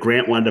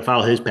 Grant wanted to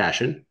follow his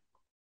passion,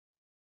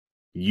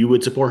 you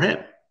would support him.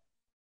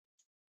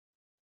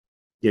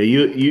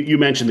 You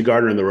mentioned the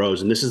garden and the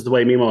rose, and this is the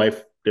way me and my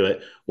wife do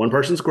it. One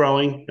person's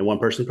growing and one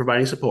person's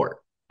providing support.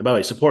 And by the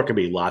way, support could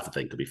be lots of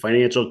things. It could be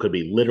financial, could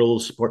be literal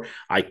support.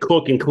 I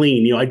cook and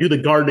clean. I do the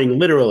gardening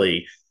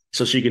literally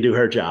so she can do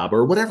her job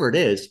or whatever it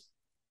is.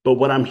 But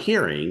what I'm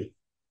hearing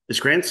is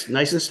Grant's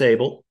nice and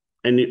stable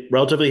and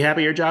relatively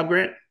happy at your job,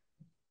 Grant.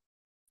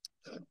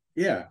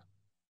 Yeah,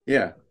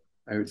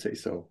 I would say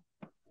so.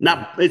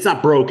 It's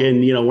not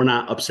broken. We're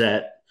not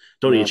upset.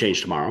 Don't need to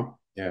change tomorrow.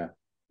 Yeah,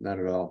 not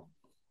at all.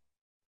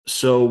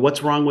 So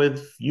what's wrong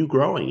with you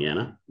growing,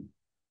 Anna?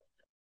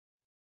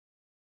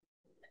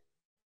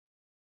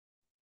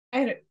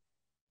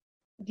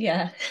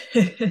 Yeah.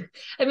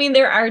 I mean,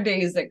 there are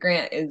days that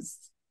Grant is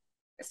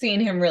seeing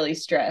him really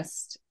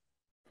stressed.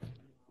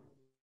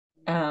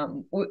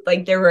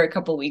 Like there were a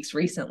couple weeks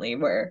recently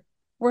where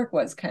work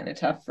was kind of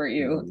tough for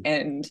you,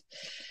 and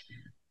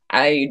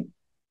I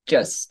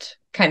just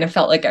kind of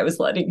felt like I was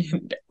letting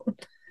him down.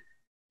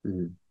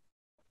 Mm-hmm.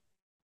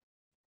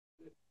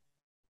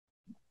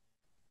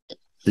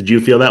 Did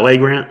you feel that way,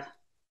 Grant?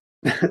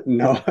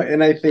 No,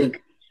 and I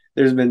think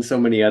there's been so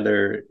many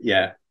other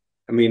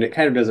I mean, it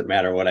kind of doesn't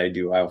matter what I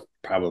do. I'll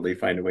probably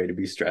find a way to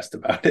be stressed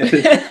about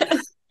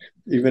it,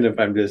 even if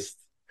I'm just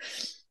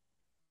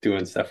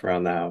doing stuff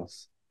around the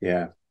house.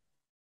 Yeah.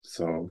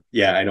 So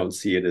yeah, I don't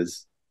see it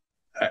as,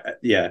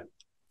 yeah,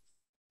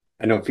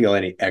 I don't feel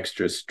any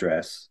extra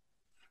stress.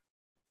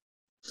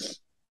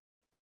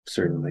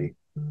 Certainly.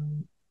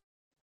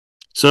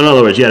 So in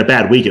other words, you had a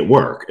bad week at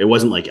work. It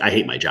wasn't like I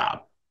hate my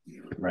job.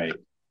 Right.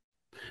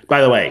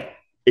 By the way,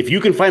 if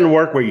you can find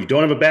work where you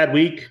don't have a bad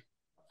week,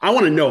 I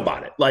want to know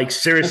about it. Like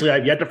seriously,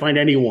 I've yet to find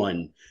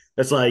anyone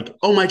that's like,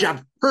 oh, my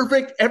job's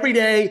perfect every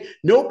day,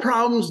 no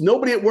problems,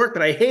 nobody at work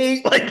that I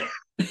hate. Like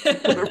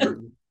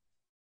whatever.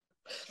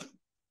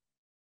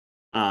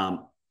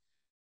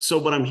 So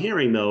what I'm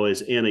hearing though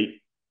is, Anna,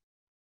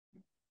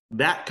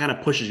 that kind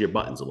of pushes your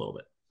buttons a little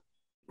bit.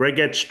 Greg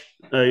gets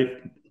uh,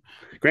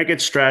 Greg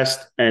gets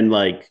stressed, and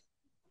like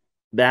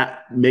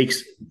that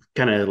makes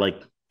kind of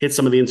like hit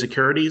some of the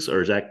insecurities,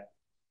 or is that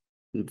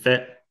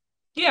fit?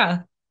 Yeah.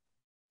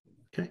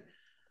 Okay.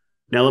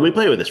 Now let me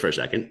play with this for a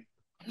second.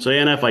 So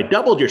Anna, if I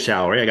doubled your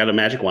salary, I got a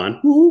magic wand,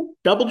 woo,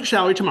 doubled your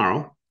salary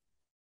tomorrow,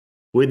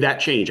 would that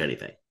change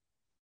anything?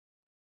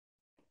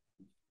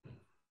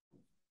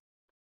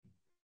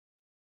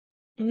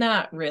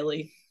 Not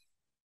really.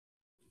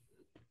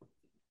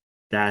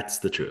 That's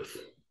the truth.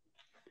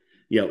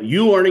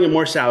 You earning a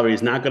more salary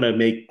is not going to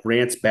make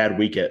Grant's bad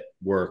week at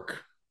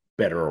work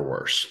better or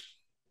worse.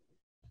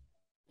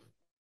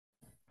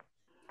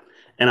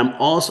 And I'm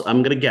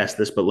going to guess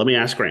this, but let me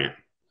ask Grant.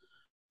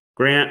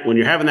 Grant, when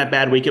you're having that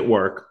bad week at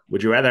work,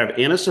 would you rather have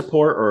Anna's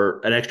support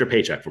or an extra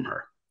paycheck from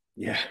her?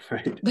 Yeah,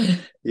 right.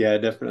 Yeah,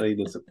 definitely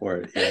the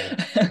support.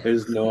 Yeah.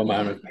 There's no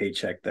amount of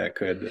paycheck that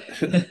could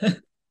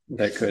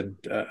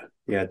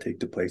take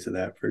the place of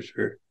that for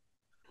sure.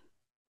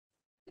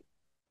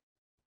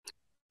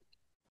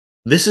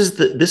 This is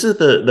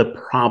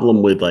the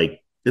problem with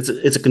like it's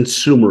a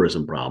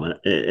consumerism problem,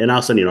 and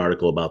I'll send you an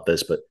article about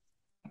this, but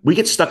we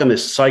get stuck in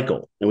this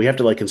cycle and we have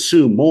to like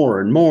consume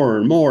more and more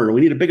and more, and we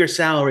need a bigger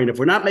salary, and if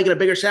we're not making a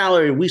bigger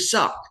salary, we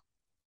suck,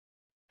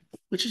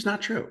 which is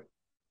not true.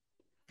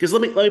 Because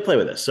let me play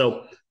with this.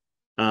 So,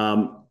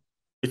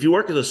 if you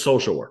work as a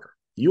social worker,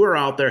 you are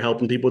out there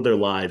helping people with their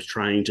lives,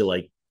 trying to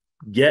like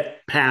get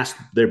past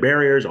their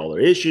barriers, all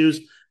their issues.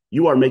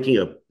 You are making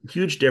a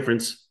huge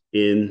difference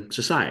in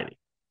society.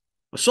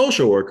 A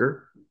social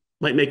worker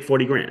might make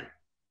 40 grand.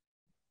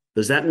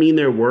 Does that mean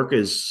their work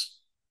is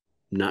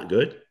not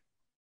good?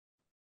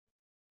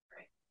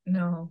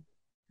 No.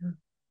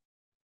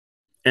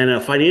 And a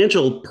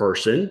financial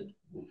person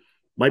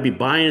might be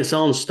buying and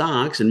selling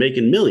stocks and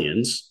making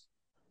millions.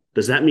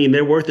 Does that mean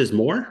their worth is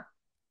more?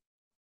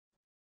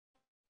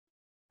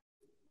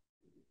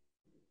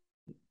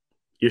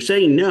 You're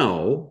saying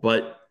no,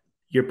 but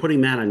you're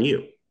putting that on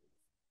you.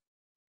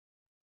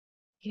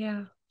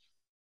 Yeah.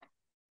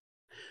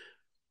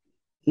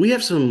 We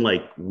have some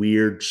like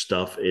weird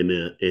stuff in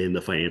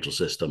the financial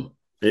system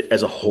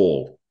as a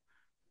whole.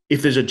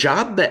 If there's a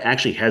job that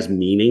actually has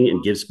meaning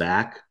and gives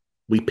back,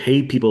 we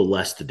pay people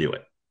less to do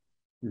it.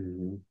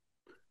 Mm-hmm.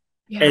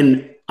 Yeah.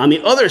 And on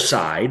the other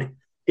side,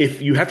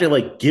 if you have to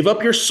like give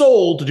up your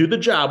soul to do the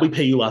job, we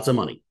pay you lots of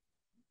money.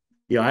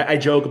 I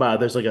joke about it.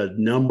 There's like a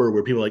number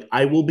where people are like,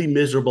 I will be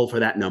miserable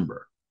for that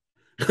number.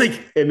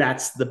 Like, and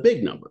that's the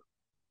big number.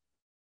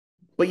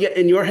 But yet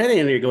in your head,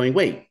 Anna, you're going,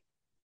 wait,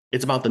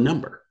 it's about the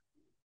number.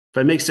 If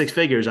I make six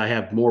figures, I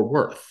have more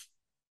worth.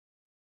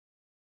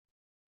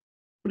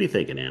 What are you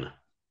thinking, Anna?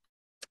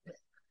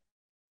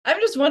 I'm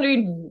just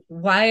wondering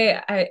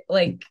why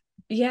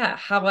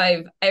how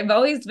I've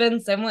always been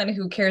someone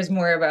who cares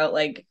more about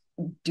like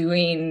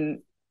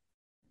doing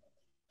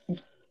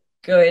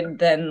good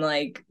than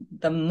like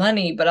the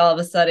money, but all of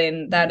a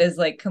sudden that is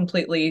like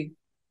completely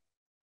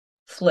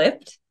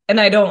flipped. And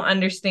I don't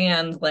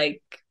understand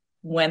like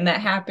when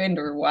that happened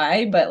or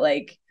why, but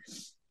like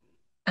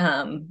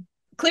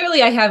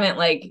clearly I haven't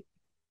like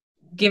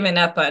given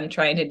up on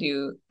trying to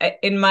do,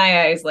 in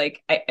my eyes,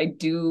 like I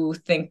do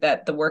think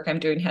that the work I'm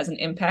doing has an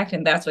impact,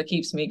 and that's what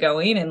keeps me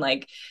going. And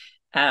like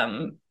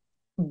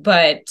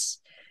but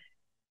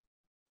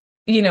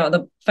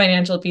the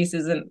financial piece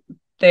isn't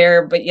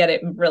there, but yet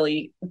it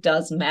really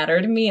does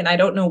matter to me, and I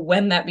don't know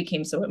when that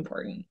became so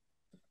important.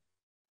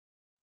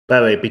 By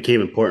the way, it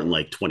became important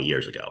like 20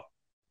 years ago.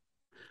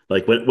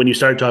 Like when you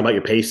started talking about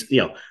your pace,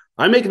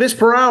 I make this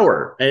per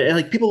hour. And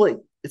like people like,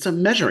 it's a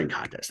measuring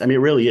contest. I mean,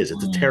 it really is.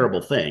 It's a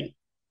terrible thing.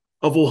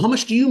 Of, well, how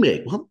much do you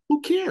make? Well,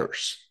 who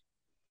cares?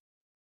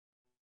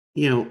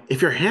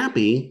 If you're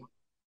happy,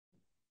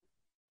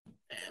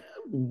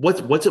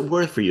 what's it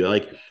worth for you?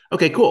 Like,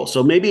 okay, cool.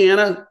 So maybe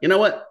Anna, you know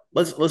what?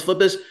 Let's flip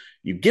this.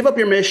 You give up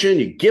your mission,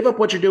 you give up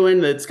what you're doing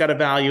that's got a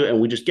value,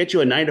 and we just get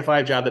you a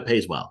 9-to-5 job that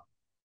pays well.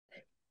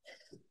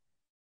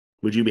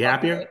 Would you be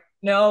happier?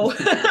 No.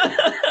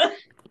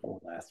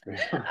 Won't last.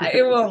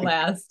 It won't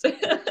last.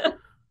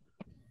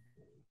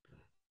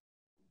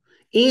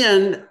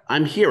 And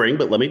I'm hearing,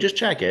 but let me just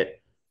check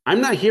it.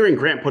 I'm not hearing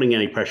Grant putting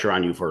any pressure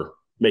on you for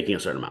making a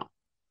certain amount.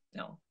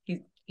 No,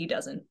 he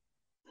doesn't.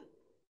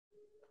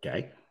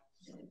 Okay.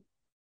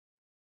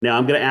 Now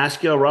I'm going to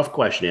ask you a rough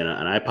question, Anna,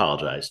 and I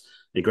apologize.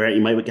 And Grant,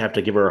 you might have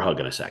to give her a hug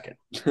in a second.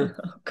 Oh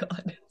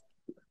God.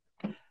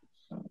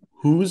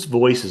 Whose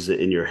voice is it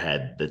in your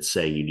head that's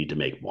saying you need to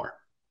make more?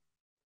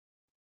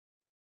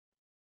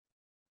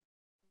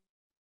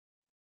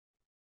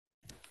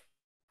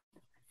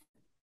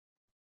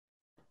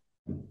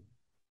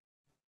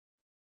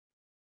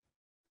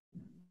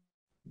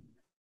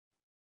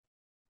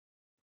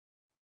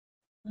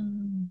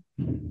 Um,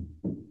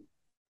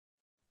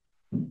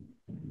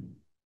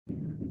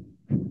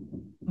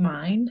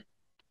 Mine.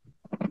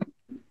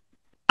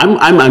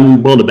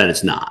 I'm willing to bet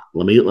it's not.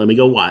 Let me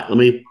go why. Let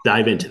me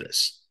dive into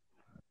this.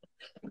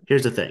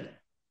 Here's the thing.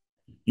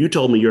 You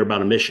told me you're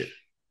about a mission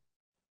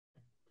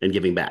and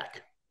giving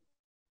back.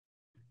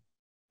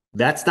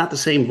 That's not the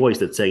same voice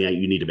that's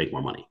saying you need to make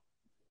more money.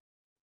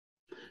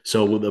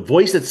 So the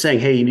voice that's saying,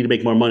 hey, you need to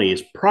make more money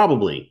is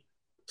probably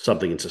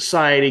something in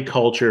society,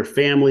 culture,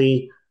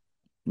 family,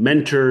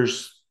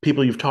 mentors,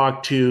 people you've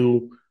talked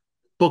to,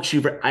 books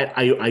you've read.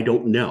 I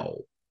don't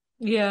know.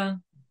 Yeah.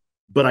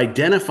 But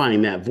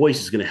identifying that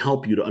voice is going to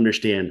help you to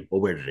understand, well,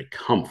 where did it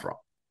come from?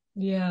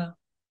 Yeah.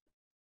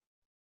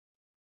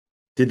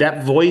 Did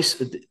that voice,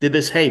 did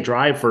this, hey,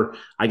 drive for,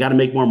 I got to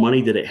make more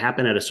money, did it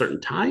happen at a certain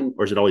time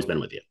or has it always been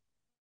with you?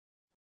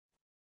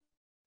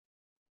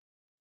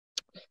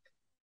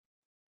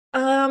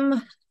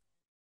 Um,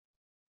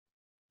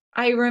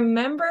 I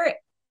remember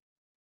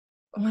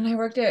when I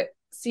worked at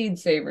Seed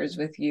Savers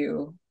with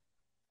you,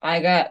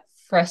 I got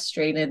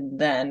frustrated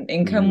then.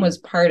 Income was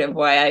part of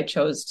why I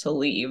chose to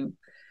leave.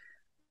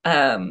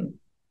 Um,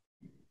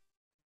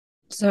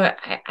 so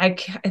I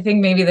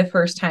think maybe the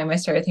first time I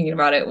started thinking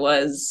about it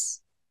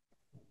was,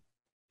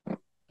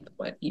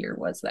 what year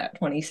was that?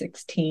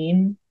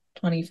 2016,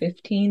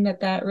 2015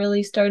 that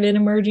really started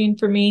emerging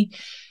for me.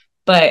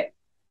 But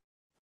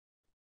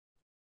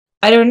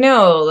I don't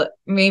know,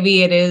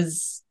 maybe it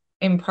is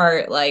in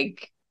part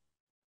like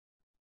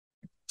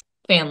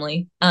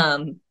family.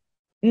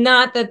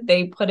 Not that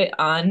they put it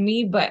on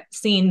me, but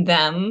seeing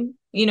them,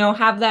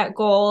 have that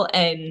goal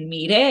and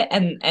meet it,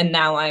 and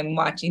now I'm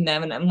watching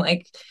them and I'm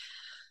like,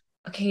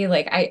 okay,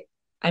 like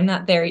I'm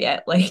not there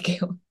yet. Like,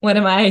 when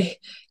am I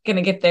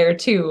gonna get there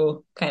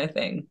too? Kind of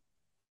thing.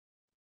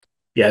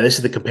 Yeah, this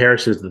is the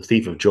comparison to the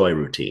thief of joy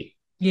routine.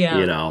 Yeah.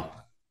 You know.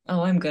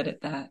 Oh, I'm good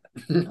at that.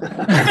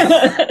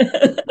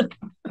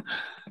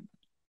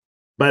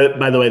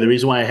 By the way, the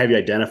reason why I have you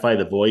identify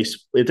the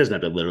voice, it doesn't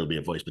have to literally be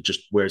a voice, but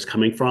just where it's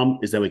coming from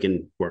is that we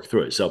can work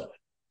through it. So,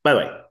 by the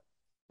way,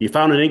 you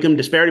found an income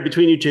disparity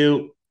between you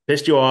two,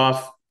 pissed you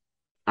off.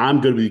 I'm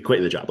good with you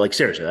quitting the job. Like,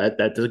 seriously,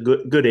 that's a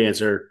good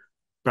answer.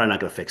 Probably not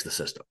going to fix the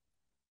system.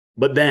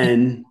 But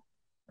then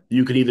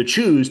you can either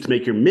choose to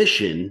make your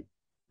mission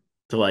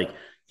to, like,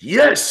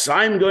 yes,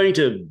 I'm going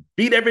to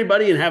beat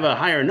everybody and have a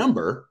higher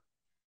number,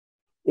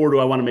 or do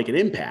I want to make an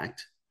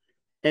impact?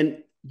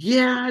 And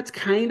yeah, it's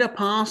kind of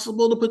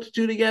possible to put the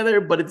two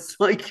together, but it's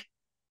like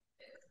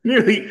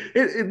nearly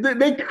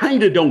they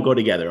kind of don't go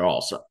together.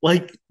 Also,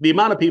 like the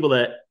amount of people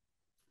that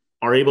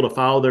are able to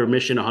follow their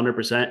mission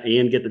 100%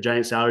 and get the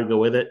giant salary to go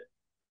with it,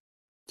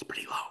 it's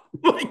pretty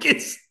low. Like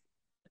it's,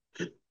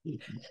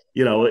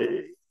 you know,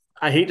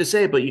 I hate to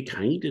say it, but you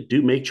kind of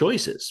do make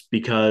choices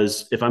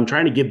because if I'm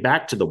trying to give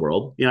back to the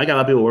world, I got a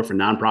lot of people who work for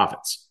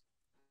nonprofits.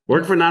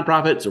 Work for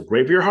nonprofits are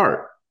great for your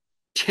heart,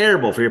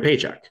 terrible for your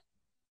paycheck.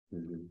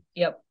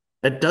 Yep.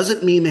 That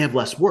doesn't mean they have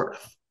less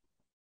worth.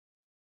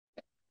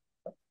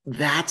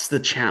 That's the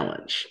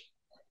challenge.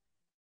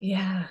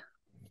 Yeah.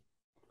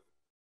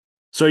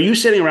 So are you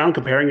sitting around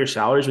comparing your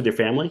salaries with your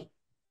family?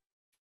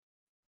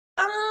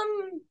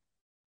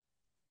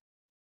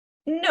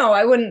 No,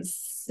 I wouldn't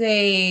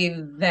say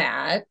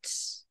that,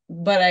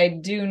 but I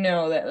do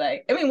know that,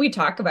 like, I mean, we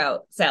talk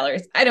about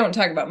salaries. I don't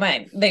talk about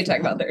mine. They talk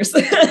about theirs.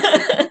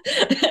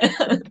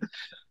 I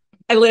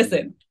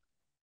listen.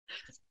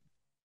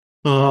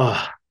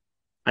 Oh,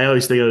 I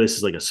always think of this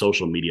as like a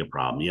social media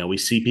problem. We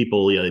see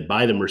people, they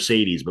buy the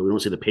Mercedes, but we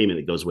don't see the payment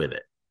that goes with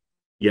it.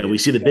 We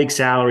see the big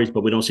salaries,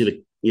 but we don't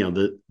see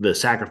the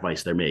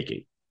sacrifice they're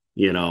making.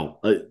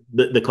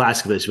 The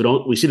classic of this,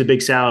 we see the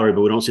big salary,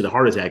 but we don't see the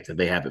heart attack that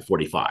they have at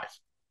 45.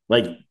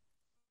 Like, yeah,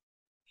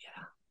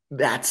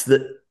 that's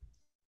the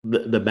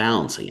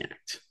balancing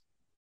act.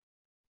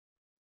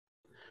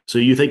 So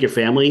you think your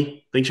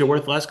family thinks you're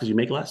worth less because you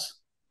make less?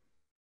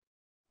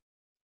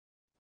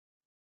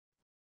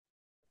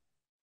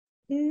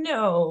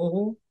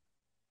 No.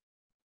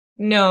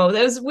 No,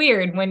 that was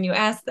weird when you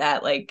asked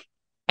that. Like,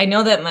 I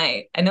know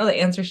the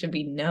answer should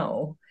be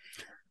no.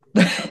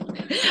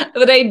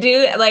 But I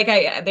do, like,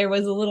 there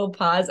was a little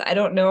pause. I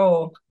don't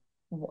know.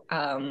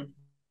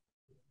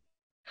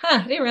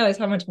 I didn't realize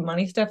how much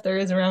money stuff there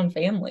is around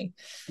family.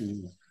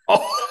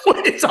 Oh,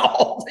 it's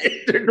all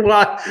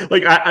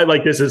like I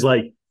like this is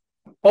like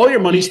all your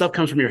money stuff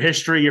comes from your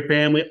history, your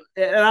family,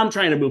 and I'm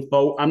trying to move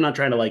forward. I'm not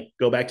trying to like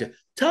go back to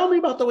tell me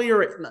about the way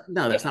you're.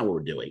 No, that's not what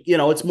we're doing.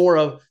 It's more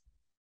of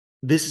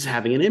this is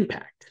having an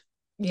impact.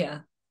 Yeah.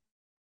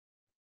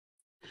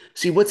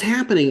 See, what's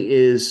happening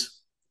is,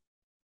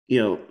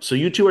 so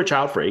you two are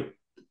child free,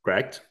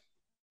 correct?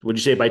 Would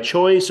you say by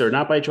choice or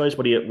not by choice?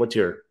 What's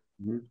your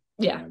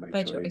Yeah,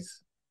 by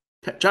choice.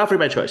 Childfree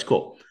by choice?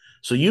 Cool.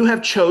 So you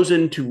have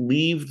chosen to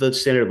leave the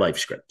standard life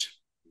script.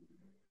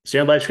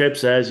 Standard life script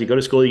says you go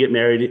to school, you get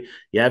married,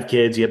 you have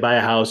kids, you buy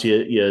a house,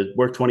 you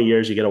work 20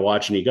 years, you get a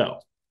watch, and you go.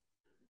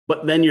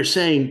 But then you're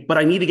saying, but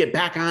I need to get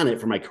back on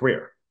it for my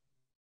career.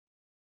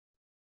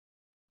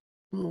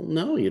 Well,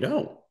 no, you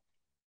don't.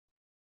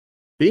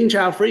 Being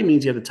child free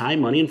means you have the time,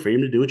 money, and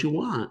freedom to do what you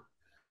want.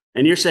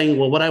 And you're saying,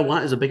 well, what I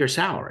want is a bigger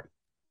salary.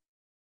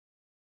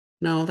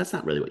 No, that's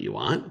not really what you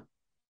want.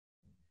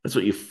 That's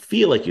what you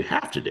feel like you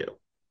have to do.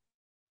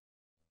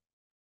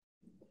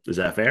 Is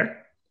that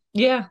fair?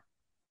 Yeah.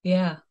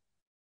 Yeah.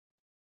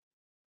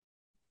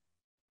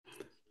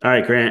 All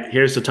right, Grant,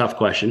 here's the tough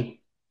question.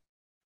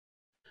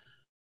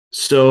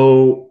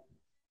 So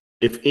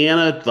if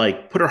Anna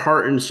like put her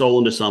heart and soul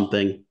into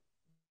something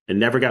and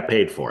never got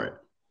paid for it,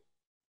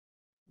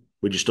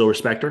 would you still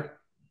respect her?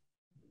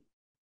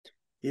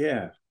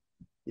 Yeah.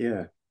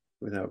 Yeah.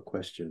 Without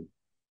question.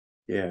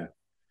 Yeah.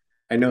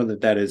 I know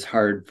that is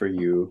hard for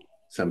you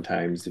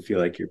sometimes to feel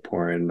like you're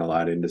pouring a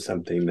lot into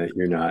something that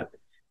you're not,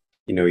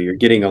 you're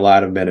getting a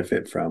lot of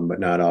benefit from, but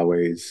not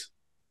always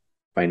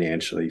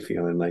financially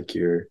feeling like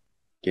you're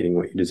getting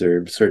what you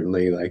deserve.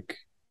 Certainly, like,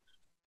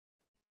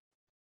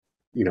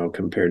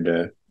 compared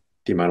to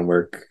the amount of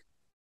work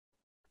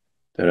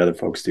that other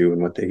folks do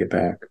and what they get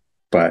back.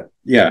 But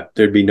yeah,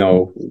 there'd be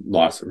no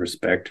loss of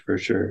respect for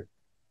sure.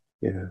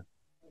 Yeah.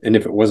 And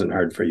if it wasn't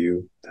hard for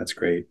you, that's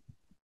great.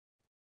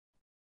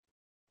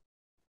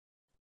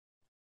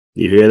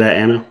 You hear that,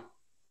 Anna?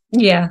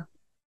 Yeah.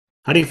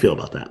 How do you feel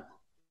about that?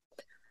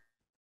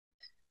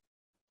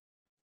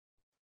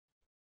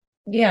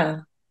 Yeah.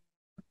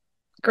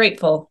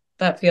 Grateful.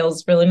 That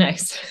feels really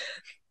nice.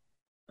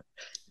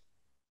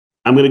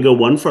 I'm going to go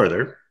one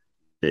further.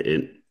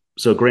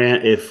 So,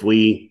 Grant, if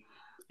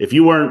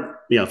you weren't,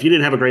 if you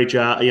didn't have a great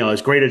job,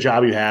 as great a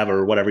job you have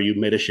or whatever, you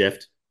made a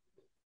shift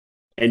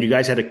and you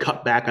guys had to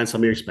cut back on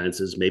some of your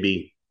expenses,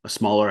 maybe a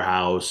smaller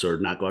house or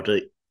not go out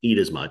to eat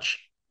as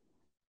much,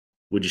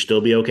 would you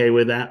still be okay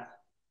with that?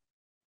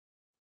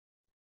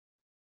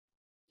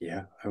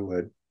 Yeah, I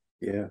would.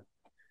 Yeah.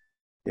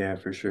 Yeah,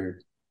 for sure.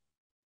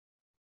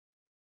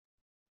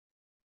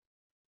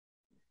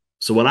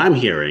 So what I'm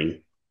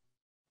hearing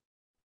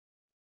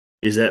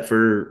is that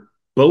for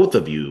both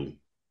of you,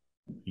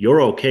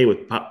 you're okay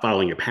with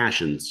following your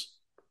passions,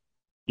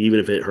 even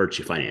if it hurts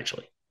you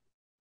financially.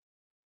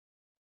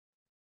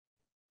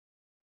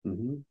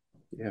 Mm-hmm.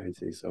 Yeah, I'd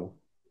say so.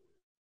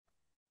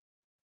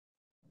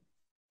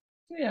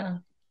 Yeah.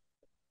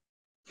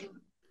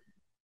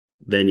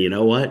 Then you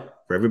know what?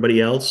 For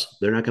everybody else,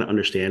 they're not going to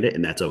understand it,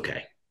 and that's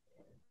okay.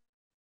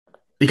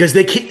 Because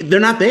they're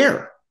not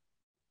there.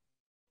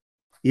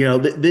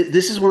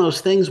 This is one of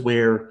those things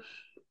where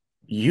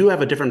you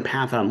have a different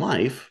path on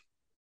life,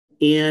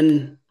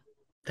 and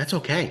that's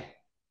okay.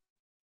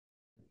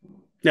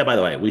 Now, by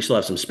the way, we still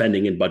have some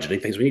spending and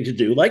budgeting things we need to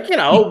do, like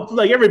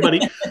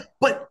everybody,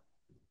 but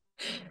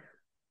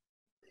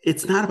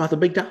it's not about the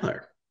big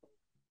dollar.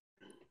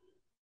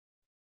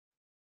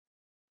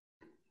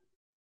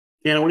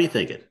 Anna, what are you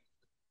thinking?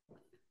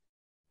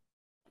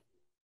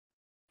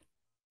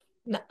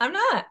 No, I'm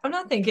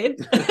not thinking.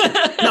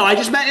 No, I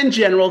just meant in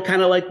general,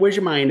 kind of like, where's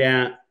your mind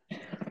at?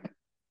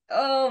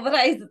 Oh, but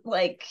I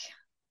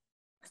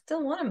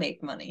still want to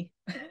make money.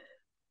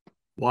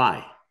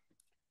 Why?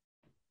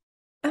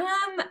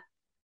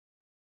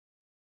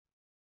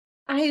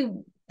 I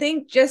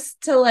think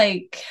just to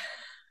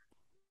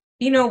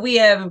we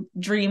have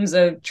dreams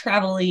of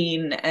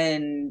traveling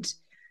and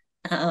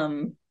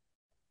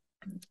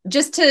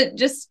just to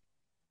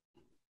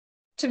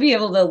be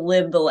able to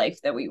live the life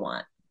that we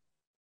want.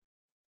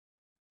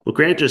 Well,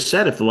 Grant just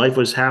said if the life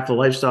was half the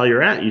lifestyle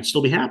you're at, you'd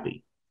still be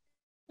happy.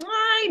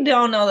 I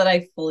don't know that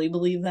I fully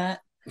believe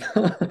that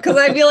because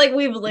I feel like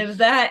we've lived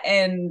that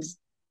and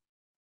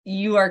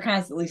you are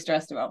constantly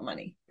stressed about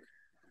money.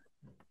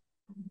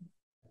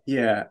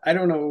 Yeah, I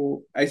don't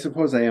know. I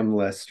suppose I am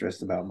less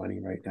stressed about money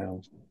right now,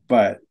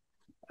 but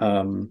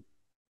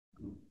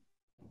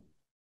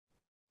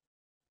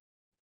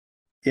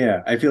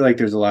yeah, I feel like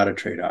there's a lot of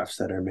trade-offs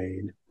that are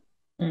made.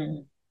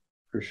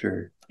 For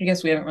sure. I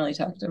guess we haven't really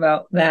talked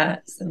about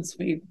that since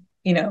we've,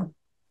 yeah,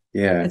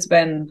 it's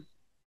been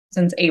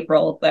since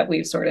April that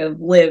we've sort of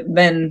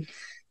been,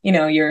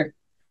 your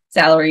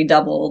salary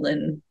doubled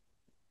and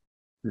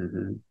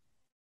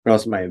but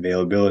also my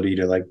availability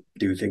to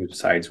do things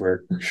besides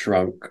work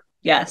shrunk.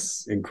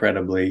 Yes.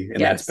 Incredibly.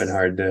 And that's been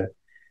hard to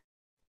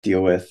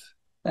deal with.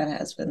 That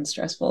has been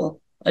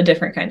stressful. A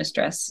different kind of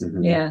stress.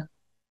 Yeah.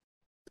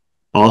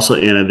 Also,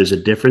 Anna, there's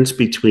a difference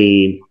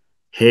between,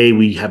 hey,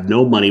 we have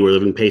no money, we're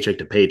living paycheck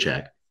to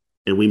paycheck,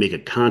 and we make a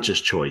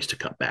conscious choice to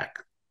cut back.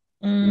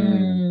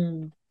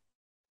 There's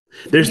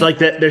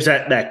there's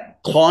that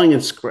clawing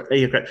and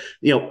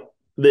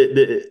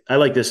I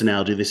like this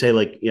analogy. They say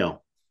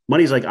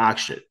money's like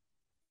oxygen.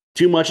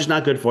 Too much is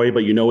not good for you,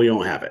 but you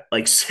don't have it.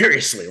 Like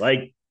seriously,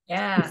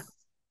 yeah.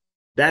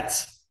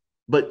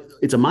 but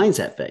it's a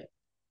mindset thing.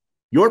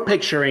 You're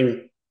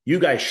picturing you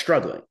guys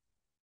struggling.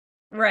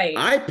 Right.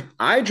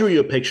 I drew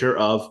you a picture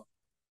of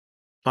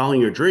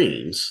following your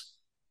dreams,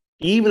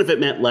 even if it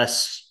meant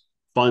less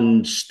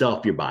fun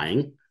stuff you're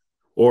buying,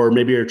 or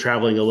maybe you're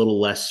traveling a little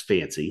less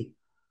fancy.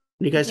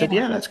 And you guys said,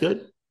 yeah, that's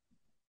good.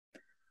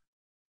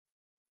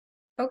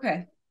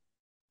 Okay.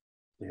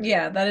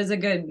 Yeah, that is a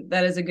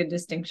good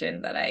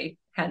distinction that I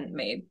hadn't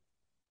made.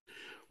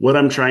 What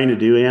I'm trying to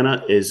do,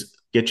 Anna, is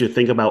get you to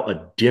think about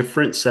a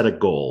different set of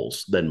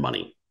goals than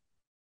money.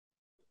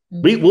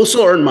 We'll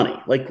still earn money.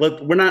 Like,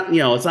 we're not,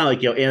 it's not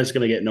like, Anna's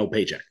going to get no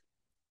paycheck.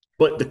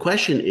 But the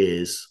question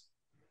is,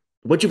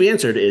 what you've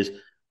answered is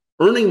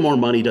earning more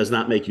money does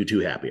not make you two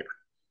happier.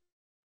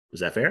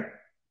 Is that fair?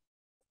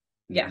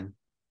 Yeah.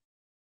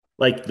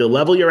 Like, the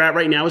level you're at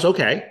right now is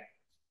okay.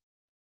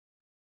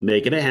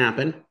 Making it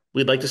happen.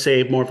 We'd like to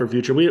save more for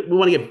future. We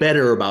want to get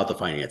better about the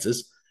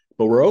finances,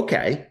 but we're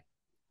okay.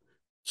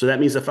 So that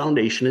means the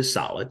foundation is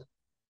solid.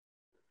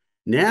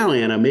 Now,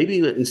 Anna, maybe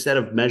instead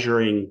of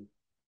measuring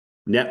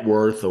net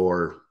worth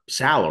or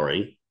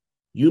salary,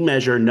 you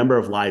measure number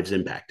of lives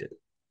impacted.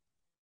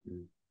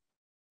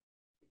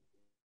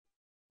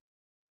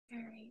 All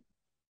right.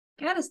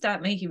 Gotta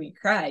stop making me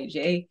cry,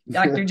 Jay.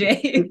 Dr.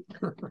 J.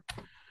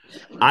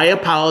 I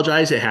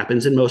apologize. It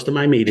happens in most of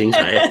my meetings.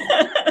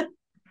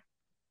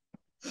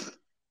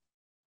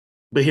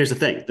 But here's the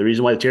thing. The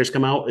reason why the chairs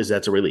come out is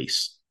that's a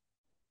release.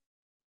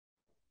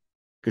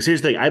 Because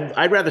here's the thing.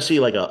 I'd rather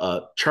see like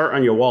a chart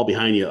on your wall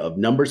behind you of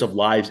numbers of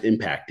lives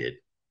impacted.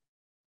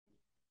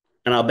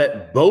 And I'll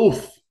bet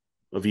both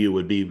of you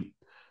would be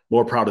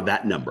more proud of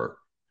that number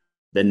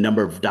than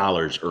number of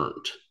dollars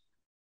earned.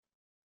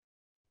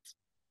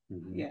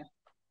 Yeah.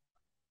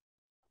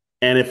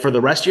 And if for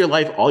the rest of your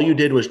life, all you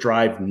did was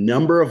drive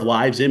number of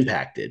lives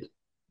impacted,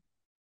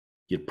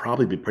 you'd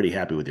probably be pretty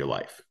happy with your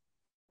life.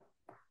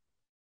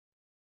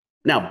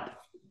 Now,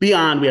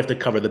 beyond, we have to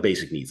cover the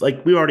basic needs.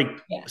 Like we already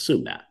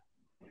assumed that.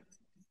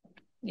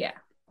 Yeah.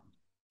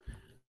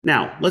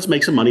 Now, let's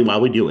make some money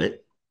while we do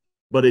it,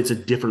 but it's a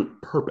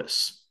different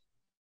purpose.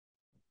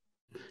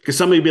 Because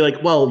somebody would be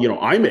like, well,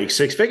 I make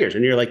 6 figures.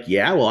 And you're like,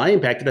 yeah, well, I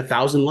impacted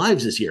 1,000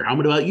 lives this year. How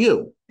about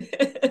you?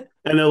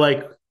 And they're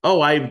like,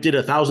 oh, I did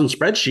 1,000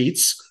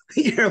 spreadsheets.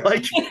 You're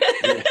like,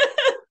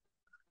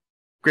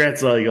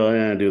 Grant's like, oh,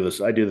 yeah, I do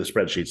this. I do the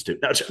spreadsheets too.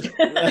 No,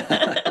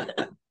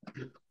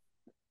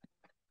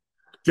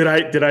 Did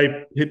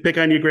I pick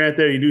on you, Grant,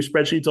 there? You do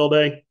spreadsheets all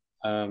day?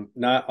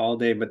 Not all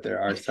day, but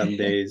there are some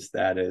days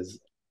that is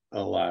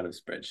a lot of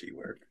spreadsheet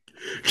work.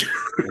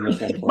 And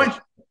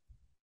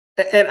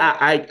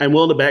I'm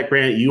willing to bet,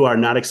 Grant, you are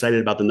not excited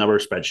about the number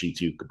of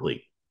spreadsheets you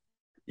complete.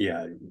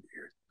 Yeah.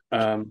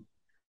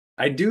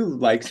 I do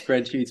like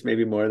spreadsheets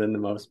maybe more than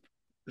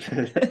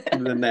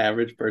than the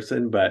average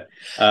person, but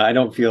I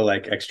don't feel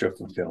like extra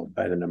fulfilled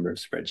by the number of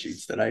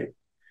spreadsheets that I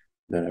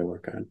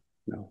work on.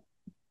 No.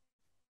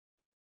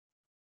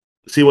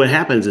 See, what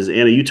happens is,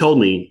 Anna, you told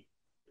me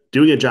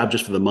doing a job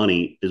just for the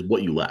money is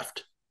what you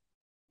left.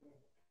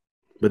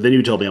 But then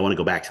you told me I want to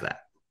go back to that.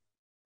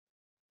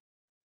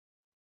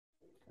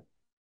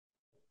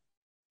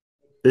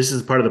 This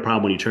is part of the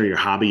problem when you turn your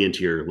hobby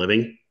into your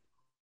living.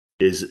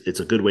 Is it's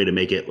a good way to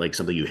make it like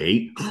something you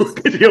hate.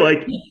 You're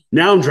like,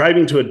 now I'm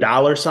driving to a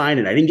dollar sign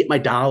and I didn't get my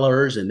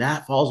dollars and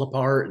that falls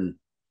apart. And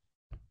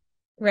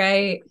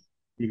right.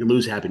 You can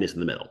lose happiness in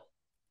the middle.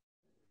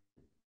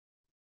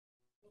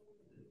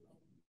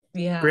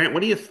 Yeah. Grant,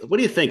 what do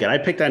you think? And I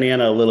picked on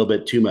Anna a little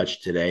bit too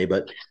much today,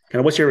 but kind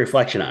of what's your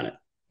reflection on it?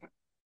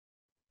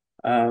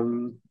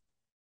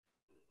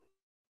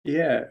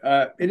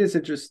 It is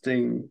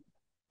interesting.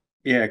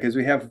 Yeah, because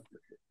we have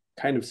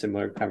kind of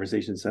similar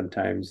conversations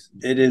sometimes.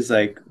 It is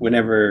like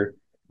whenever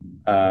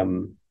I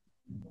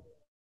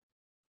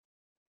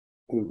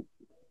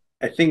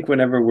think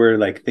whenever we're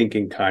like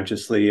thinking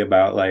consciously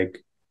about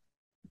like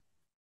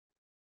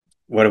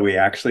what do we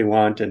actually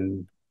want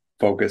and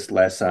focus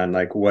less on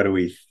like what do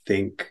we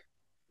think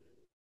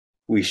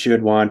we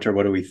should want or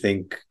what do we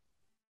think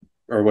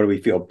or what do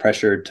we feel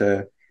pressure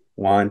to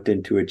want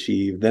and to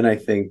achieve, then I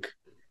think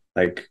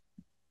like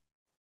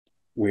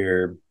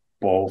we're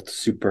both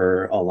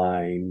super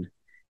aligned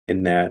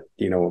in that,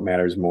 what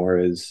matters more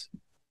is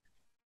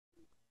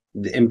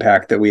the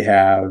impact that we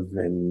have.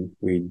 And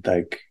we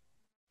like,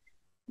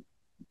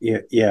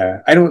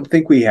 I don't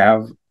think we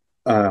have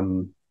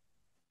a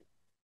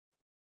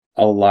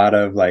lot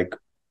of like,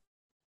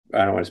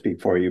 I don't want to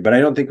speak for you, but I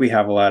don't think we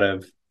have a lot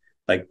of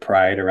like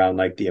pride around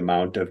like the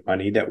amount of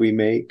money that we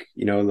make.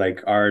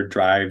 Like our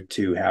drive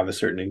to have a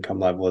certain income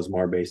level is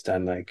more based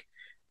on like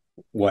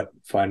what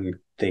fun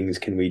things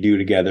can we do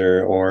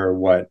together or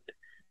what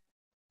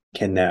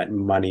can that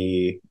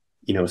money,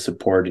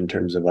 support in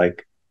terms of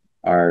like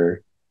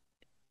our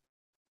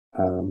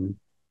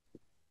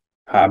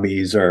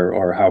hobbies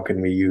or how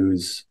can we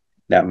use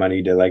that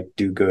money to like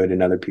do good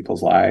in other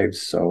people's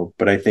lives. So,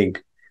 but I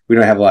think we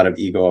don't have a lot of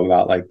ego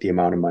about like the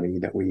amount of money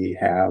that we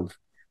have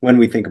when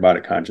we think about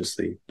it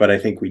consciously. But I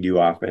think we do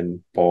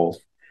often both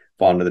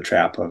fall into the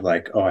trap of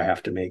like, oh, I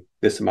have to make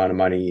this amount of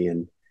money.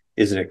 And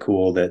isn't it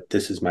cool that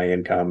this is my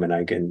income and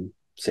I can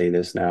say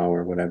this now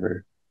or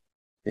whatever?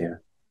 Yeah.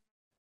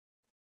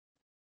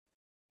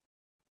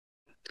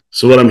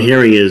 So what I'm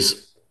hearing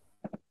is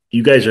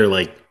you guys are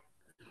like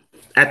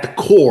at the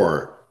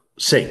core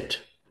synced.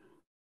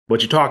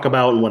 What you talk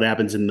about and what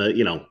happens in the,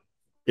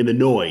 in the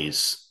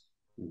noise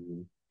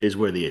Mhm. is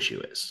where the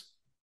issue is.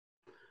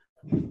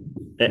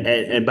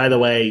 And by the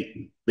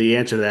way, the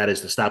answer to that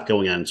is to stop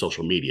going on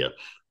social media.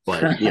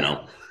 But,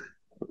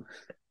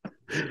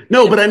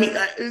 no, but I mean,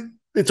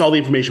 it's all the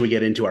information we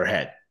get into our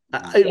head.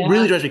 It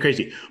really Yeah. drives me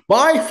crazy.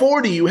 By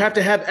 40, you have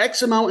to have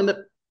X amount in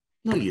the.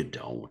 No, you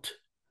don't.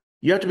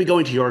 You have to be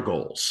going to your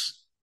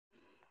goals.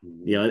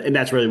 And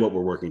that's really what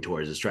we're working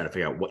towards is trying to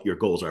figure out what your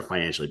goals are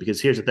financially.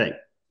 Because here's the thing.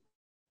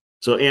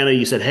 So, Anna,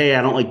 you said, hey,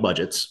 I don't like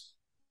budgets.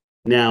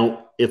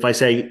 Now, if I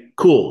say,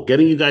 cool,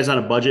 getting you guys on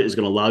a budget is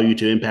going to allow you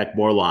to impact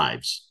more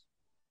lives,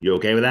 you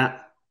okay with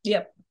that?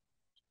 Yep.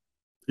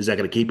 Is that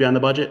going to keep you on the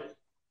budget?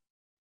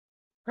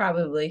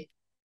 Probably.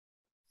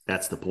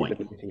 That's the point.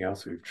 Anything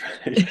else we've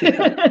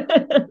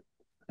tried?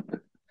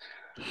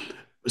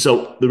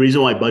 So the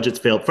reason why budgets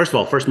failed, first of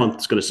all, first month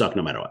is going to suck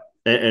no matter what.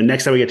 And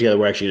next time we get together,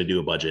 we're actually going to do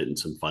a budget and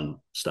some fun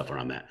stuff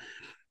around that.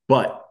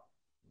 But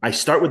I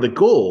start with the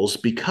goals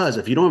because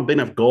if you don't have a big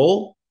enough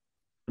goal,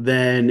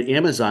 then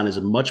Amazon is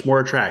much more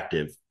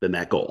attractive than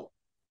that goal.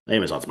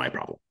 Amazon's my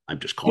problem. I'm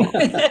just calling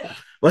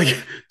like,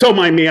 don't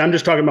mind me. I'm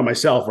just talking about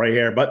myself right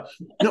here. But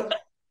and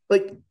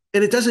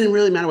it doesn't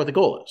really matter what the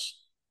goal is.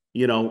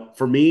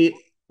 For me,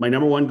 my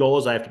number one goal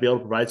is I have to be able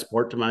to provide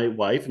support to my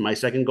wife. And my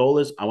second goal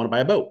is I want to buy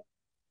a boat.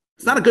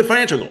 It's not a good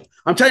financial goal.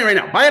 I'm telling you right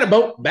now, buying a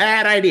boat,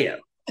 bad idea.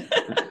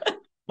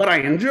 But I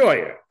enjoy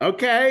it.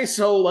 Okay.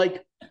 So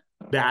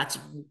that's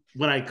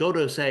when I go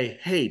to say,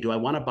 hey, do I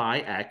want to buy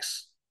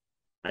X?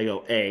 I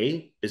go,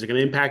 A, is it going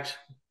to impact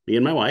me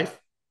and my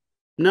wife?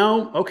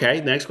 No.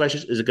 Okay. The next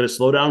question is it going to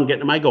slow down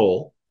getting to my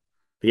goal?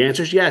 The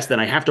answer is yes. Then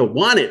I have to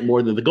want it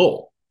more than the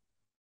goal.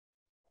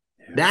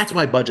 Yeah. That's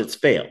why budgets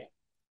fail.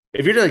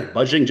 If you're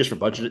budgeting just for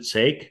budget's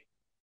sake,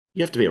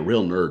 you have to be a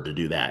real nerd to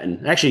do that.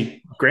 And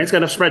actually, Grant's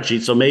got a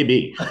spreadsheet, so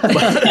maybe.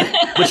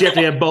 But you have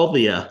to have both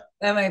the.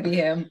 That might be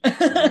him.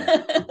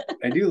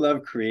 I do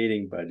love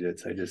creating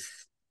budgets. I just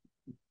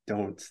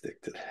don't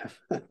stick to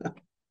them.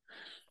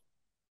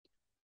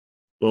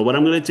 Well, what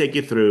I'm going to take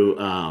you through,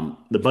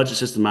 the budget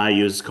system I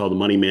use is called the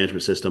money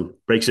management system.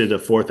 Breaks it into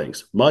 4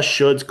 things: must,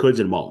 shoulds, coulds,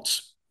 and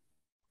won'ts.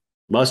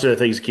 Must are the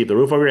things to keep the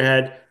roof over your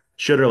head.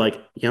 Should are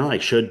I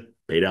should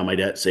pay down my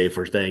debt, save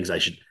for things. I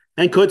should.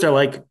 And coulds are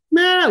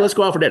let's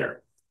go out for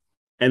dinner.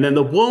 And then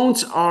the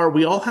won'ts are,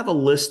 we all have a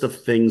list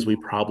of things we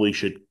probably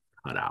should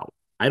cut out.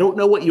 I don't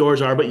know what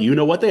yours are, but you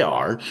know what they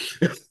are.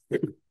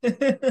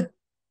 I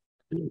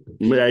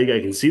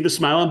can see the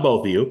smile on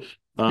both of you.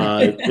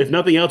 If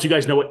nothing else, you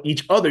guys know what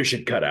each other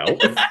should cut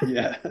out.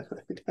 Yeah.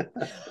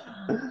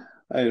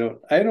 I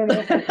don't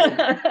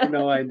know.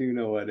 No, I do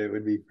know what it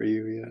would be for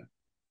you. Yeah.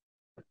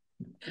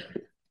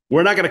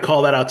 We're not going to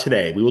call that out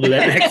today. We will do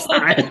that next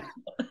time.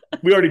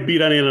 We already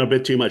beat on it a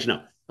bit too much.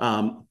 No.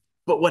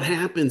 But what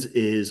happens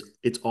is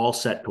it's all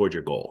set towards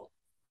your goal.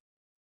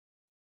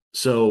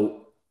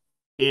 So,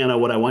 Anna,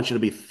 what I want you to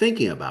be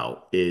thinking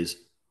about is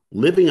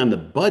living on the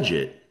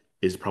budget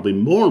is probably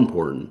more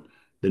important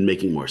than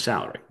making more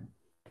salary.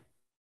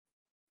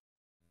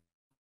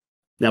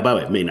 Now, by the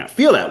way, it may not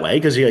feel that way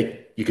because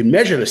you can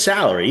measure the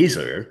salary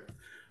easier,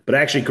 but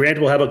actually Grant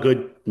will have a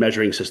good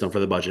measuring system for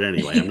the budget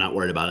anyway. I'm not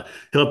worried about it.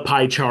 He'll have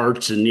pie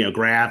charts and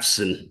graphs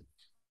and.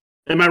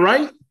 Am I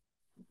right?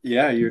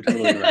 Yeah, you're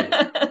totally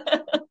right.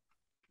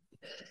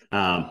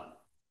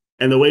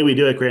 And the way we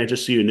do it, Grant,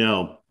 just so you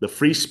know, the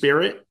free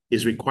spirit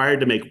is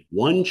required to make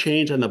one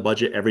change on the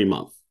budget every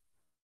month.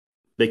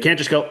 They can't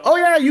just go, oh,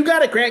 yeah, you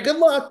got it, Grant. Good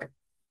luck.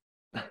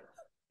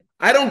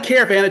 I don't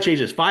care if Anna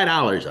changes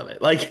 $5 of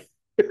it.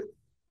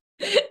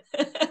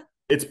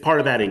 It's part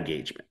of that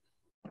engagement.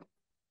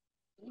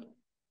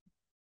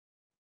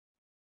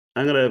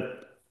 I'm going to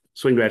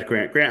swing back to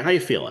Grant. Grant, how you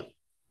feeling?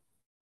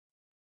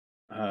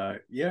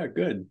 Yeah,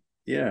 good.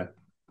 Yeah.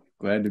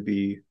 Glad to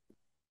be,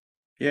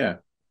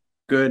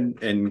 good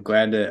and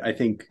glad to, I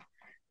think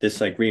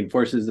this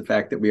reinforces the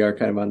fact that we are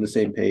kind of on the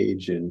same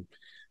page and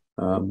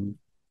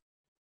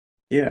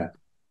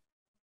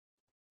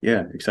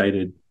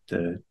excited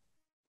to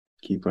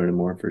keep learning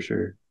more for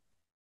sure.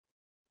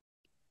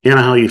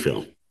 Anna, how are you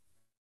feeling?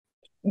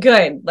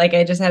 Good.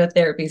 I just had a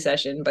therapy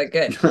session, but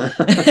good.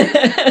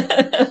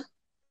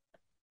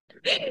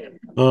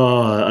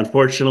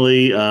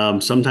 Unfortunately,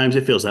 sometimes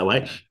it feels that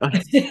way,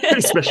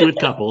 especially with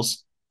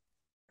couples.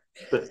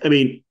 But I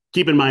mean,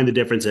 keep in mind the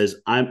difference is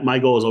my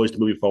goal is always to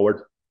move you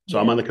forward. So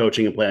I'm on the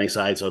coaching and planning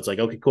side. So it's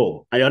okay,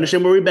 cool. I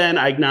understand where we've been.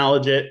 I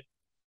acknowledge it.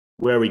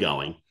 Where are we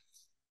going?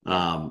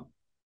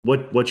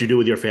 What you do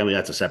with your family,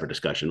 that's a separate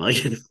discussion.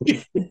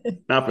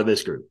 Not for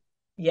this group.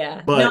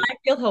 Yeah. But, no, I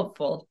feel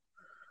hopeful.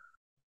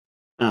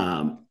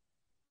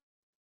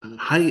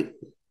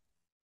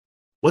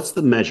 What's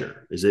the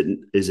measure? Is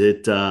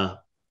it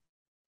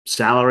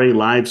salary,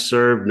 lives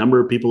served, number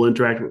of people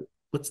interact with?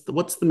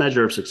 What's the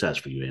measure of success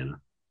for you, Anna?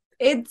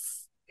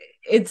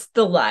 It's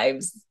the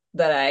lives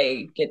that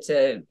I get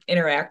to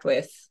interact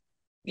with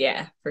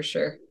Yeah, for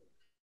sure.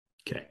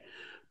 Okay.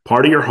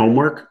 Part of your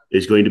homework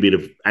is going to be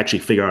to actually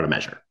figure out a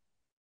measure.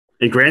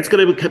 And Grant's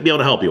going to be able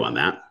to help you on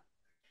that.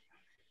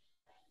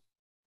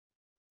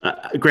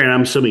 Grant,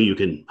 I'm assuming you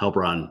can help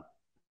her on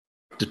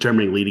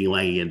determining leading and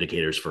lagging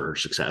indicators for her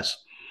success.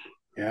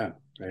 Yeah,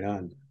 right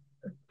on.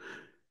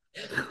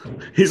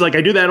 He's like,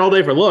 I do that all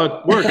day for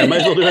work. I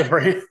might as well do that for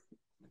him.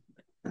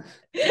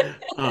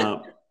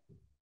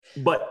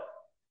 But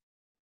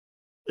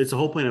it's the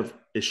whole point of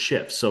is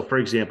shifts. So, for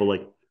example,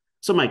 like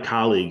some of my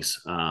colleagues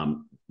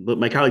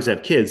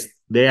have kids.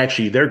 They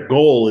actually their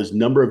goal is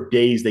number of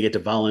days they get to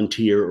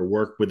volunteer or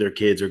work with their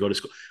kids or go to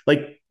school.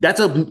 Like that's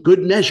a good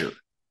measure.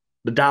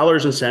 The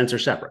dollars and cents are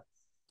separate.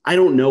 I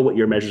don't know what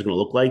your measure is going to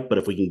look like, but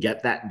if we can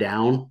get that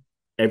down,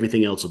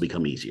 everything else will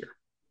become easier.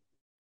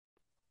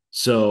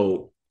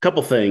 So, a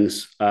couple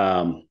things.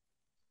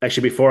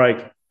 Actually, before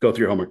I go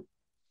through your homework,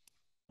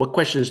 what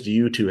questions do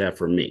you two have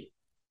for me,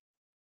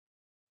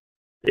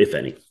 if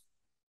any?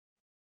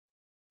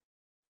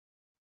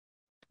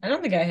 I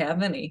don't think I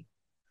have any.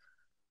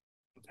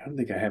 I don't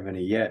think I have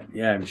any yet.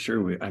 Yeah, I'm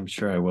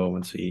sure I will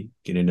once we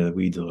get into the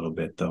weeds a little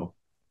bit, though.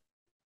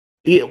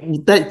 Yeah,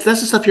 that's the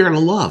stuff you're going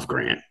to love,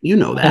 Grant. You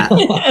know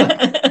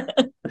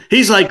that.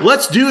 He's like,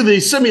 let's do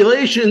the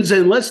simulations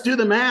and let's do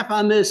the math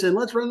on this and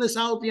let's run this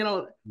out.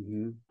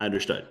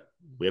 Understood.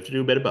 We have to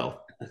do a bit of both.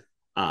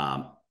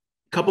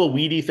 Couple of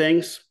weedy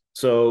things.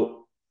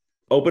 So,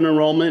 open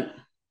enrollment,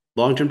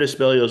 long-term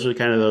disability. Those are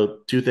kind of the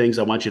two things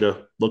I want you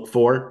to look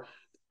for.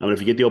 If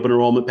you get the open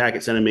enrollment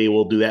packet, send it to me.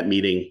 We'll do that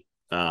meeting.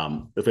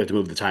 If we have to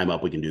move the time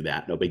up, we can do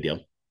that. No big deal.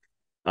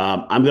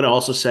 I'm going to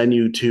also send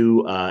you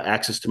to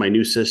access to my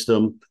new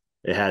system.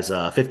 It has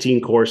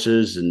 15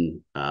 courses and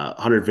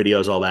 100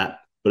 videos, all that.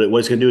 But what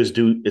it's going to do is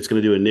it's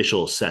going to do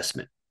initial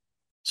assessment.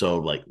 So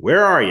like,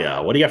 where are you?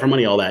 What do you got for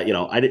money? All that.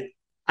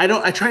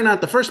 I try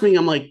not. The first meeting,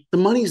 I'm like, the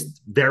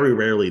money's very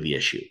rarely the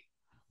issue.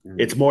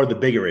 It's more the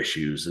bigger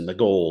issues and the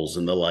goals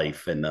and the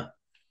life and that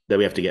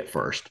we have to get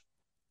first.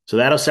 So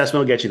that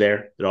assessment will get you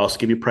there. It'll also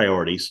give you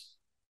priorities.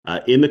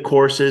 In the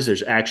courses,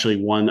 there's actually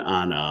one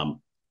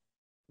on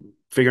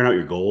figuring out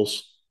your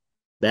goals.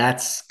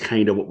 That's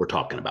kind of what we're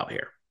talking about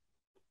here.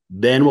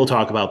 Then we'll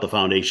talk about the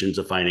foundations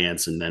of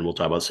finance, and then we'll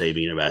talk about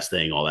saving,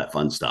 investing, all that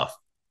fun stuff.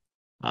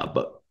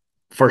 But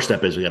first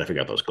step is we got to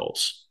figure out those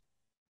goals.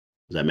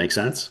 Does that make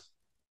sense?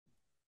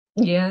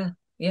 Yeah.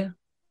 Yeah.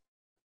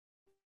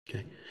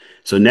 Okay.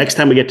 So next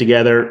time we get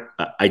together,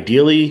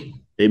 ideally,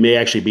 it may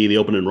actually be the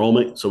open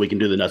enrollment, so we can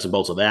do the nuts and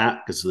bolts of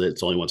that because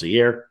it's only once a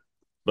year.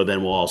 But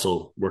then we'll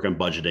also work on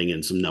budgeting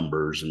and some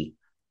numbers and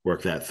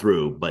work that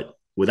through. But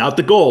without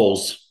the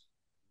goals,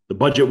 the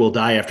budget will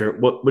die after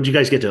what did you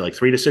guys get to, like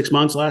 3 to 6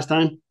 months last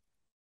time?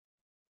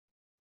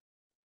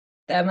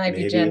 That might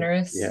be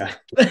generous. Yeah.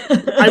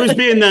 I was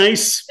being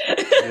nice.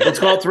 Let's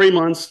call it 3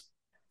 months.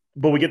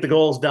 But we get the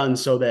goals done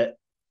so that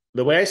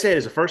the way I say it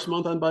is the first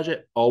month on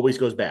budget always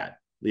goes bad.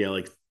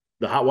 Like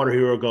the hot water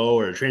heater will go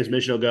or the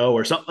transmission will go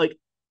or something. Like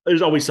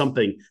there's always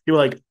something. People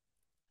are like,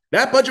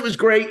 that budget was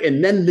great.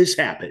 And then this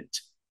happened.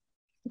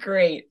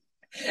 Great.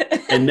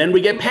 And then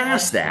we get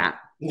past that.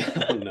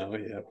 No,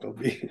 yeah, it'll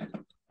be.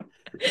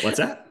 What's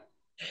that?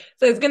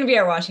 So it's going to be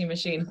our washing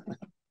machine.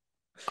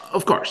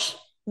 Of course.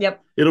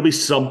 Yep. It'll be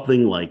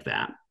something like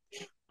that.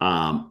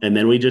 And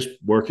then we just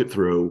work it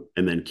through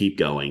and then keep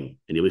going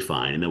and you'll be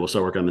fine. And then we'll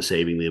start working on the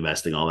saving, the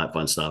investing, all that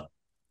fun stuff.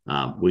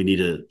 We need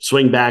to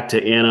swing back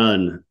to Anna.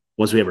 And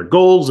once we have our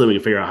goals, then we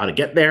can figure out how to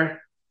get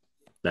there.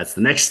 That's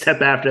the next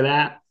step after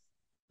that.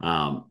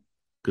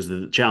 Because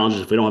the challenge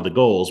is if we don't have the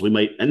goals, we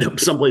might end up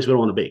someplace we don't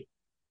want to be.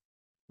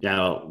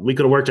 We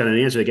could have worked on an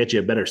answer to get you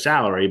a better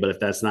salary, but if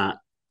that's not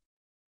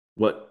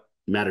what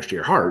matters to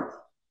your heart,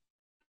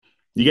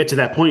 you get to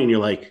that point and you're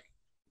like,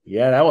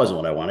 yeah, that wasn't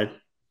what I wanted.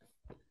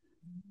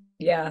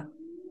 Yeah.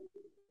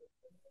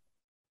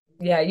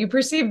 Yeah, you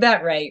perceive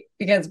that right,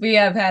 because we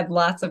have had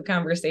lots of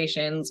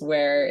conversations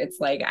where it's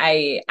like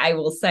I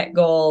will set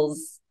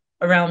goals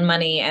around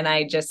money and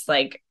I just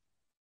like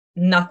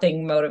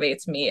nothing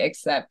motivates me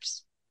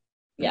except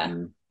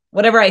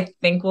whatever I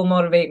think will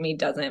motivate me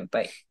doesn't,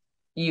 but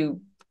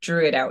you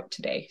drew it out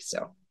today.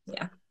 So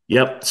yeah.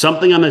 Yep.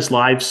 Something on this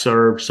live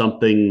serve,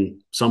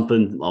 something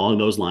along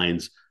those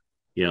lines,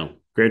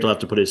 Grant will have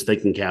to put his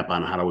thinking cap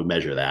on how do we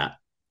measure that,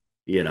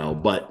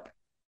 but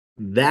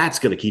that's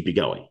going to keep you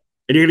going.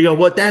 And you're going to go,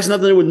 what? That has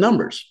nothing to do with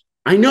numbers.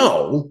 I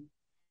know.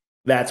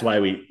 That's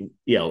why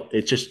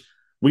it's just,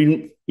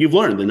 you've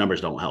learned the numbers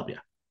don't help you.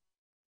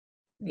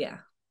 Yeah.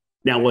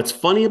 Now, what's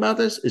funny about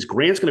this is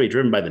Grant's going to be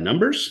driven by the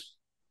numbers,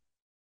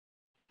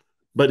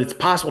 but it's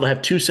possible to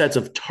have two sets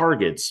of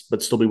targets,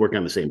 but still be working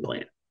on the same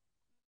plan.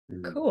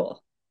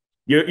 Cool.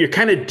 You're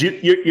kind of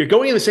you're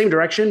going in the same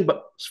direction,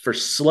 but for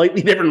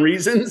slightly different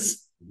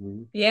reasons.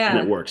 Yeah.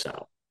 And it works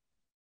out.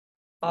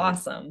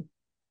 Awesome.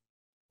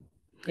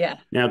 Yeah.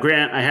 Now,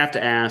 Grant, I have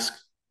to ask,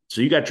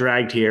 so you got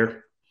dragged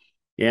here.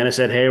 Anna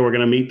said, hey, we're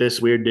going to meet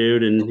this weird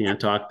dude and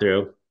talk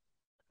through.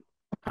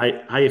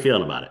 How you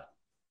feeling about it?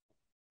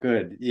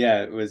 Good.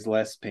 Yeah, it was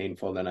less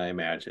painful than I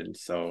imagined.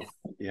 So,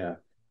 yeah.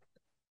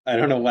 I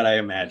don't know what I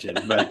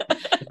imagined, but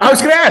I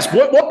was going to ask,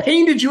 what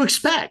pain did you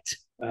expect?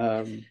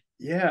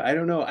 yeah, I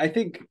don't know. I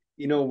think,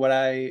 what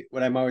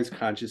I'm always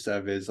conscious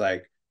of is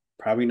like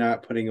probably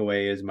not putting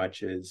away as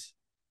much as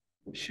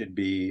should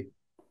be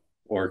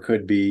or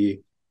could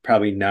be,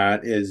 probably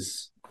not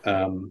as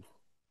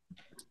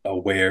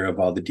aware of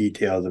all the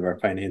details of our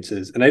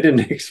finances. And I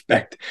didn't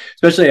expect,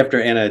 especially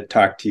after Anna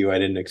talked to you, I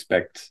didn't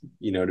expect,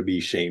 to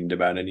be shamed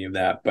about any of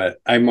that. But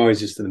I'm always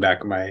just in the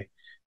back of my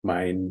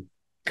mind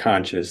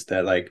conscious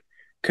that like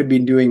could be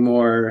doing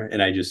more.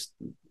 And I just,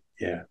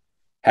 yeah,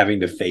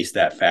 having to face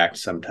that fact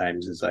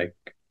sometimes is like,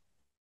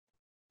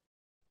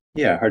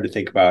 yeah, hard to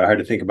think about. Hard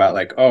to think about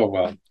like, oh,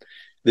 well,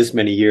 this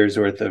many years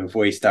worth of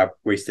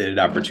wasted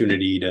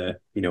opportunity to,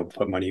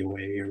 put money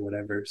away or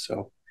whatever.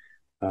 So,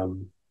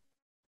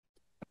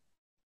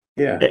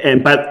 yeah.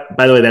 And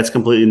by the way, that's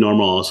completely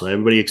normal also.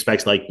 Everybody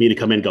expects like me to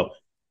come in and go,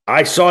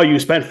 I saw you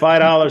spent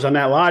 $5 on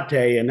that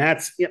latte, and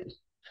that's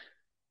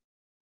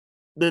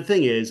the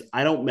thing is,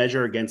 I don't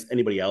measure against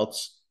anybody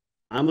else.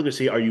 I'm looking to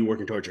see, are you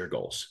working towards your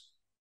goals?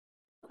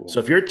 Cool. So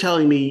if you're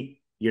telling me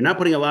you're not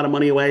putting a lot of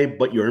money away,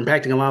 but you're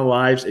impacting a lot of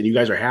lives and you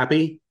guys are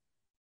happy,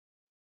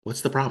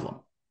 what's the problem?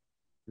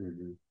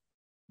 Mm-hmm.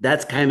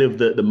 That's kind of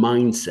the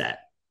mindset.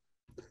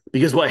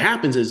 Because what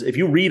happens is if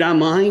you read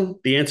online,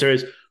 the answer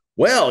is,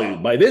 well,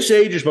 by this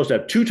age, you're supposed to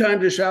have 2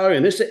 times your salary.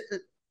 And this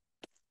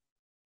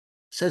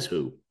says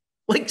who?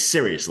 Like,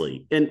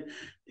 seriously. And,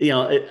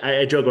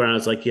 I joke around.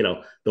 It's like,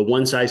 the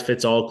one size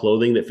fits all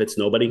clothing that fits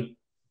nobody.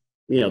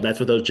 That's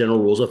what those general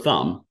rules of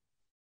thumb.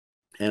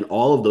 And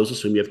all of those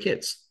assume you have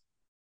kids.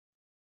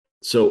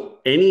 So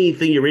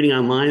anything you're reading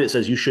online that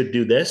says you should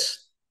do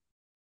this,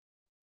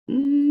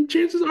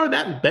 chances are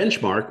that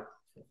benchmark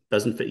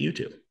doesn't fit you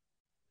too.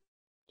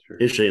 Sure.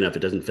 Interestingly enough,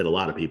 it doesn't fit a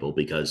lot of people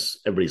because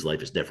everybody's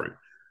life is different.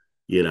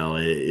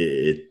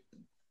 I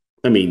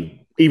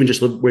mean, even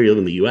just where you live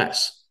in the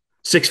U.S.,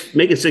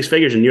 making 6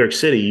 figures in New York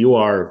City, you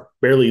are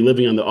barely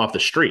living off the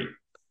street.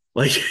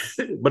 Like,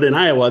 but in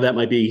Iowa, that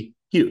might be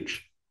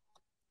huge.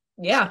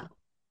 Yeah.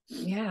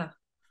 Yeah.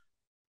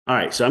 All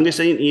right. So I'm going to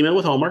send you an email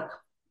with homework.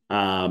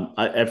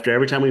 After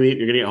every time we meet,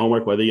 you're going to get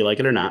homework, whether you like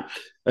it or not.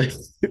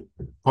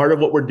 Part of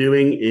what we're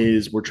doing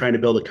is we're trying to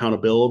build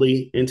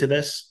accountability into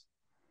this.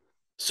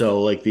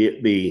 So like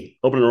the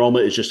open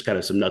enrollment is just kind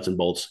of some nuts and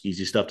bolts,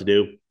 easy stuff to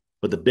do.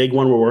 But the big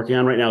one we're working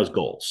on right now is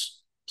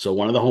goals. So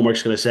one of the homeworks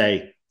is going to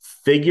say,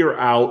 figure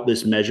out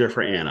this measure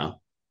for Anna,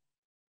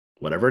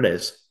 whatever it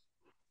is,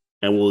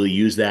 and we'll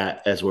use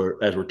that as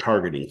we're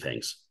targeting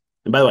things.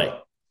 And by the way,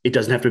 it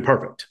doesn't have to be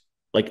perfect.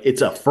 Like,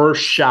 it's a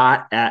first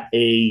shot at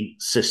a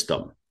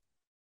system.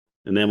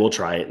 And then we'll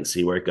try it and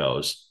see where it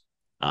goes.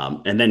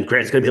 And then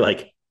Grant's going to be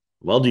like,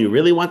 well, do you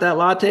really want that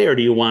latte or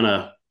do you want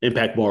to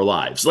impact more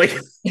lives? Like,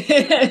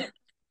 can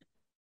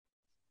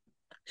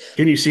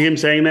you see him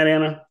saying that,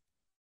 Anna?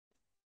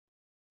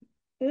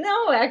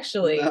 No,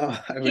 actually. No,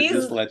 I would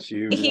just let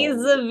you. He's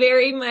a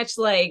very much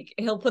like,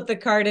 he'll put the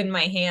card in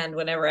my hand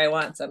whenever I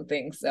want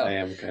something. So I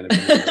am kind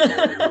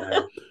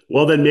of.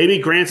 Well, then maybe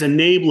Grant's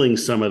enabling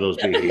some of those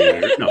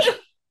behaviors. No.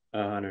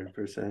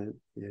 100%.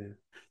 Yeah.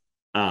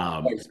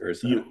 Vice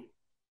versa.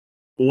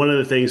 One of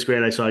the things,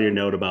 Grant, I saw your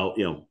note about,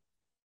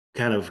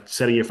 kind of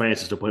setting your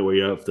finances to a point where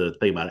you don't have to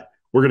think about it.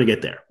 We're going to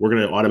get there. We're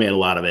going to automate a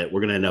lot of it.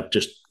 We're going to end up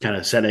just kind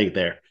of setting it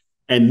there.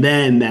 And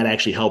then that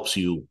actually helps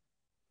you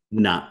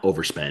not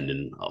overspend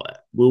and all that.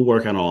 We'll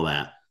work on all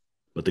that,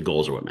 but the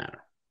goals are what matter.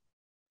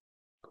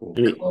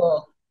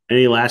 Cool.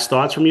 Any last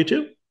thoughts from you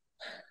two?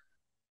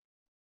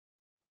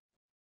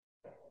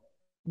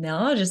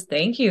 No, just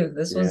thank you.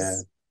 This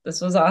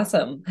was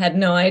awesome. Had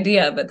no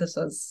idea, but this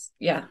was,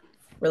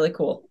 really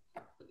cool.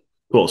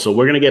 Cool. So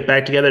we're going to get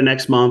back together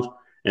next month,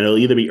 and it'll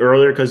either be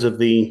earlier because of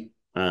the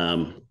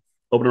open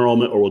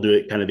enrollment, or we'll do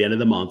it kind of the end of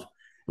the month.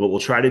 And what we'll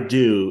try to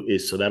do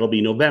is, so that'll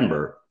be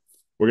November.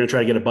 We're going to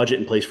try to get a budget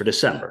in place for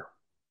December.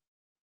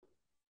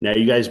 Now,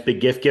 you guys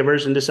big gift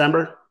givers in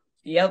December?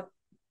 Yep.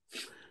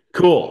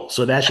 Cool.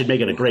 So that should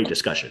make it a great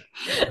discussion.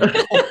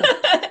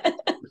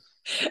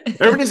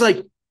 Everybody's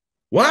like,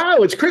 wow,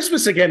 it's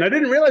Christmas again. I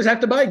didn't realize I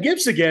have to buy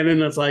gifts again.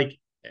 And it's like,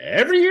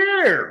 every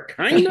year,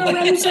 kind of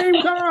around the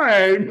same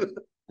time.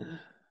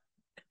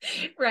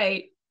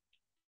 Right.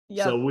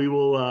 Yep. So we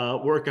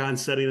will work on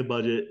setting the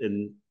budget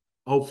and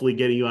hopefully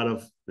getting you out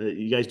of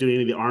you guys doing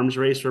any of the arms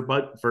race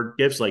for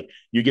gifts? Like,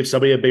 you give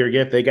somebody a bigger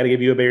gift, they got to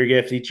give you a bigger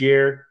gift each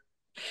year.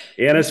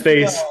 Anna's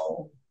face.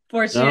 No,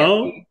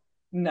 fortunately.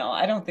 No,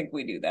 I don't think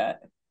we do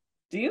that.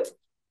 Do you?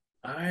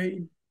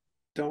 I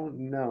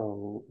don't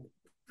know.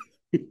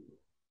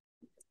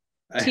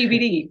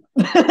 TBD.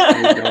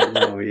 I don't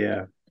know.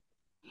 Yeah.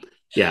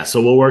 Yeah.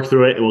 So we'll work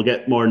through it and we'll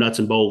get more nuts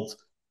and bolts.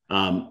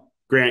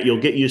 Grant, you'll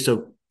get used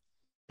to.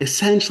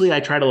 Essentially, I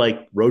try to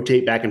like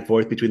rotate back and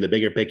forth between the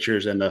bigger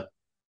pictures and the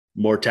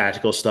more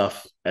tactical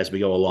stuff as we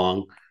go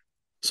along.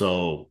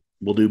 So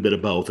we'll do a bit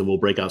of both, and we'll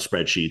break out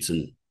spreadsheets,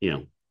 and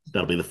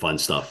that'll be the fun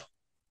stuff.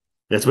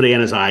 That's what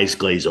Anna's eyes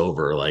glaze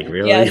over. Like,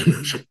 really?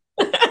 Yes.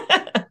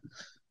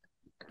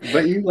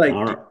 But you like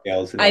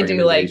details. I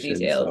do like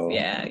details. So.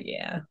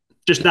 Yeah.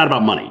 Just not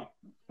about money.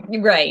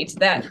 Right.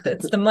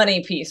 That's the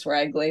money piece where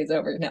I glaze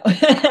over. No,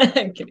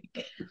 I'm kidding.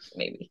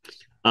 Maybe.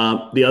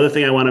 The other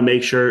thing I want to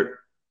make sure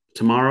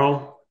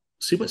tomorrow,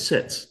 see what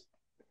sits.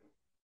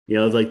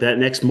 Like that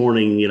next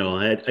morning,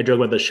 I joke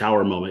about the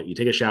shower moment. You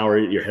take a shower,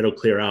 your head will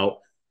clear out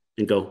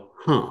and go,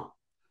 huh.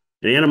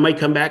 And Anna might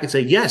come back and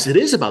say, yes, it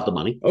is about the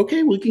money.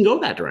 Okay, we can go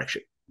that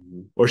direction.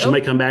 Or she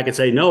might come back and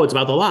say, no, it's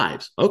about the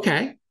lives.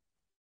 Okay.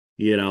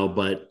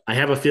 But I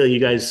have a feeling you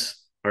guys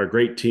are a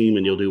great team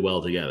and you'll do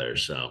well together.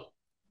 So.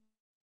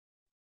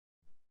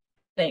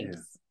 Thanks.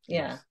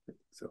 Yeah.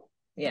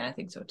 Yeah, I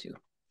think so too.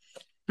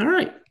 All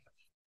right.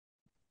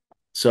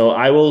 So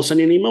I will send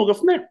you an email, go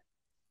from there.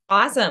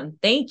 Awesome.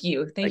 Thank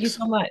you. Thank Thanks. you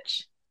so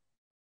much.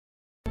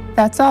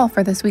 That's all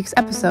for this week's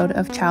episode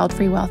of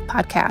Childfree Wealth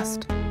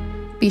Podcast.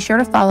 Be sure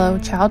to follow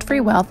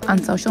Childfree Wealth on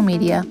social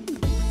media,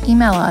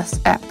 email us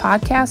at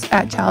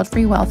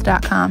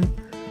podcast@childfreewealth.com,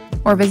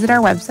 or visit our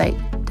website,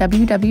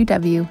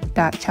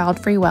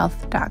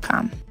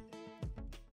 www.childfreewealth.com.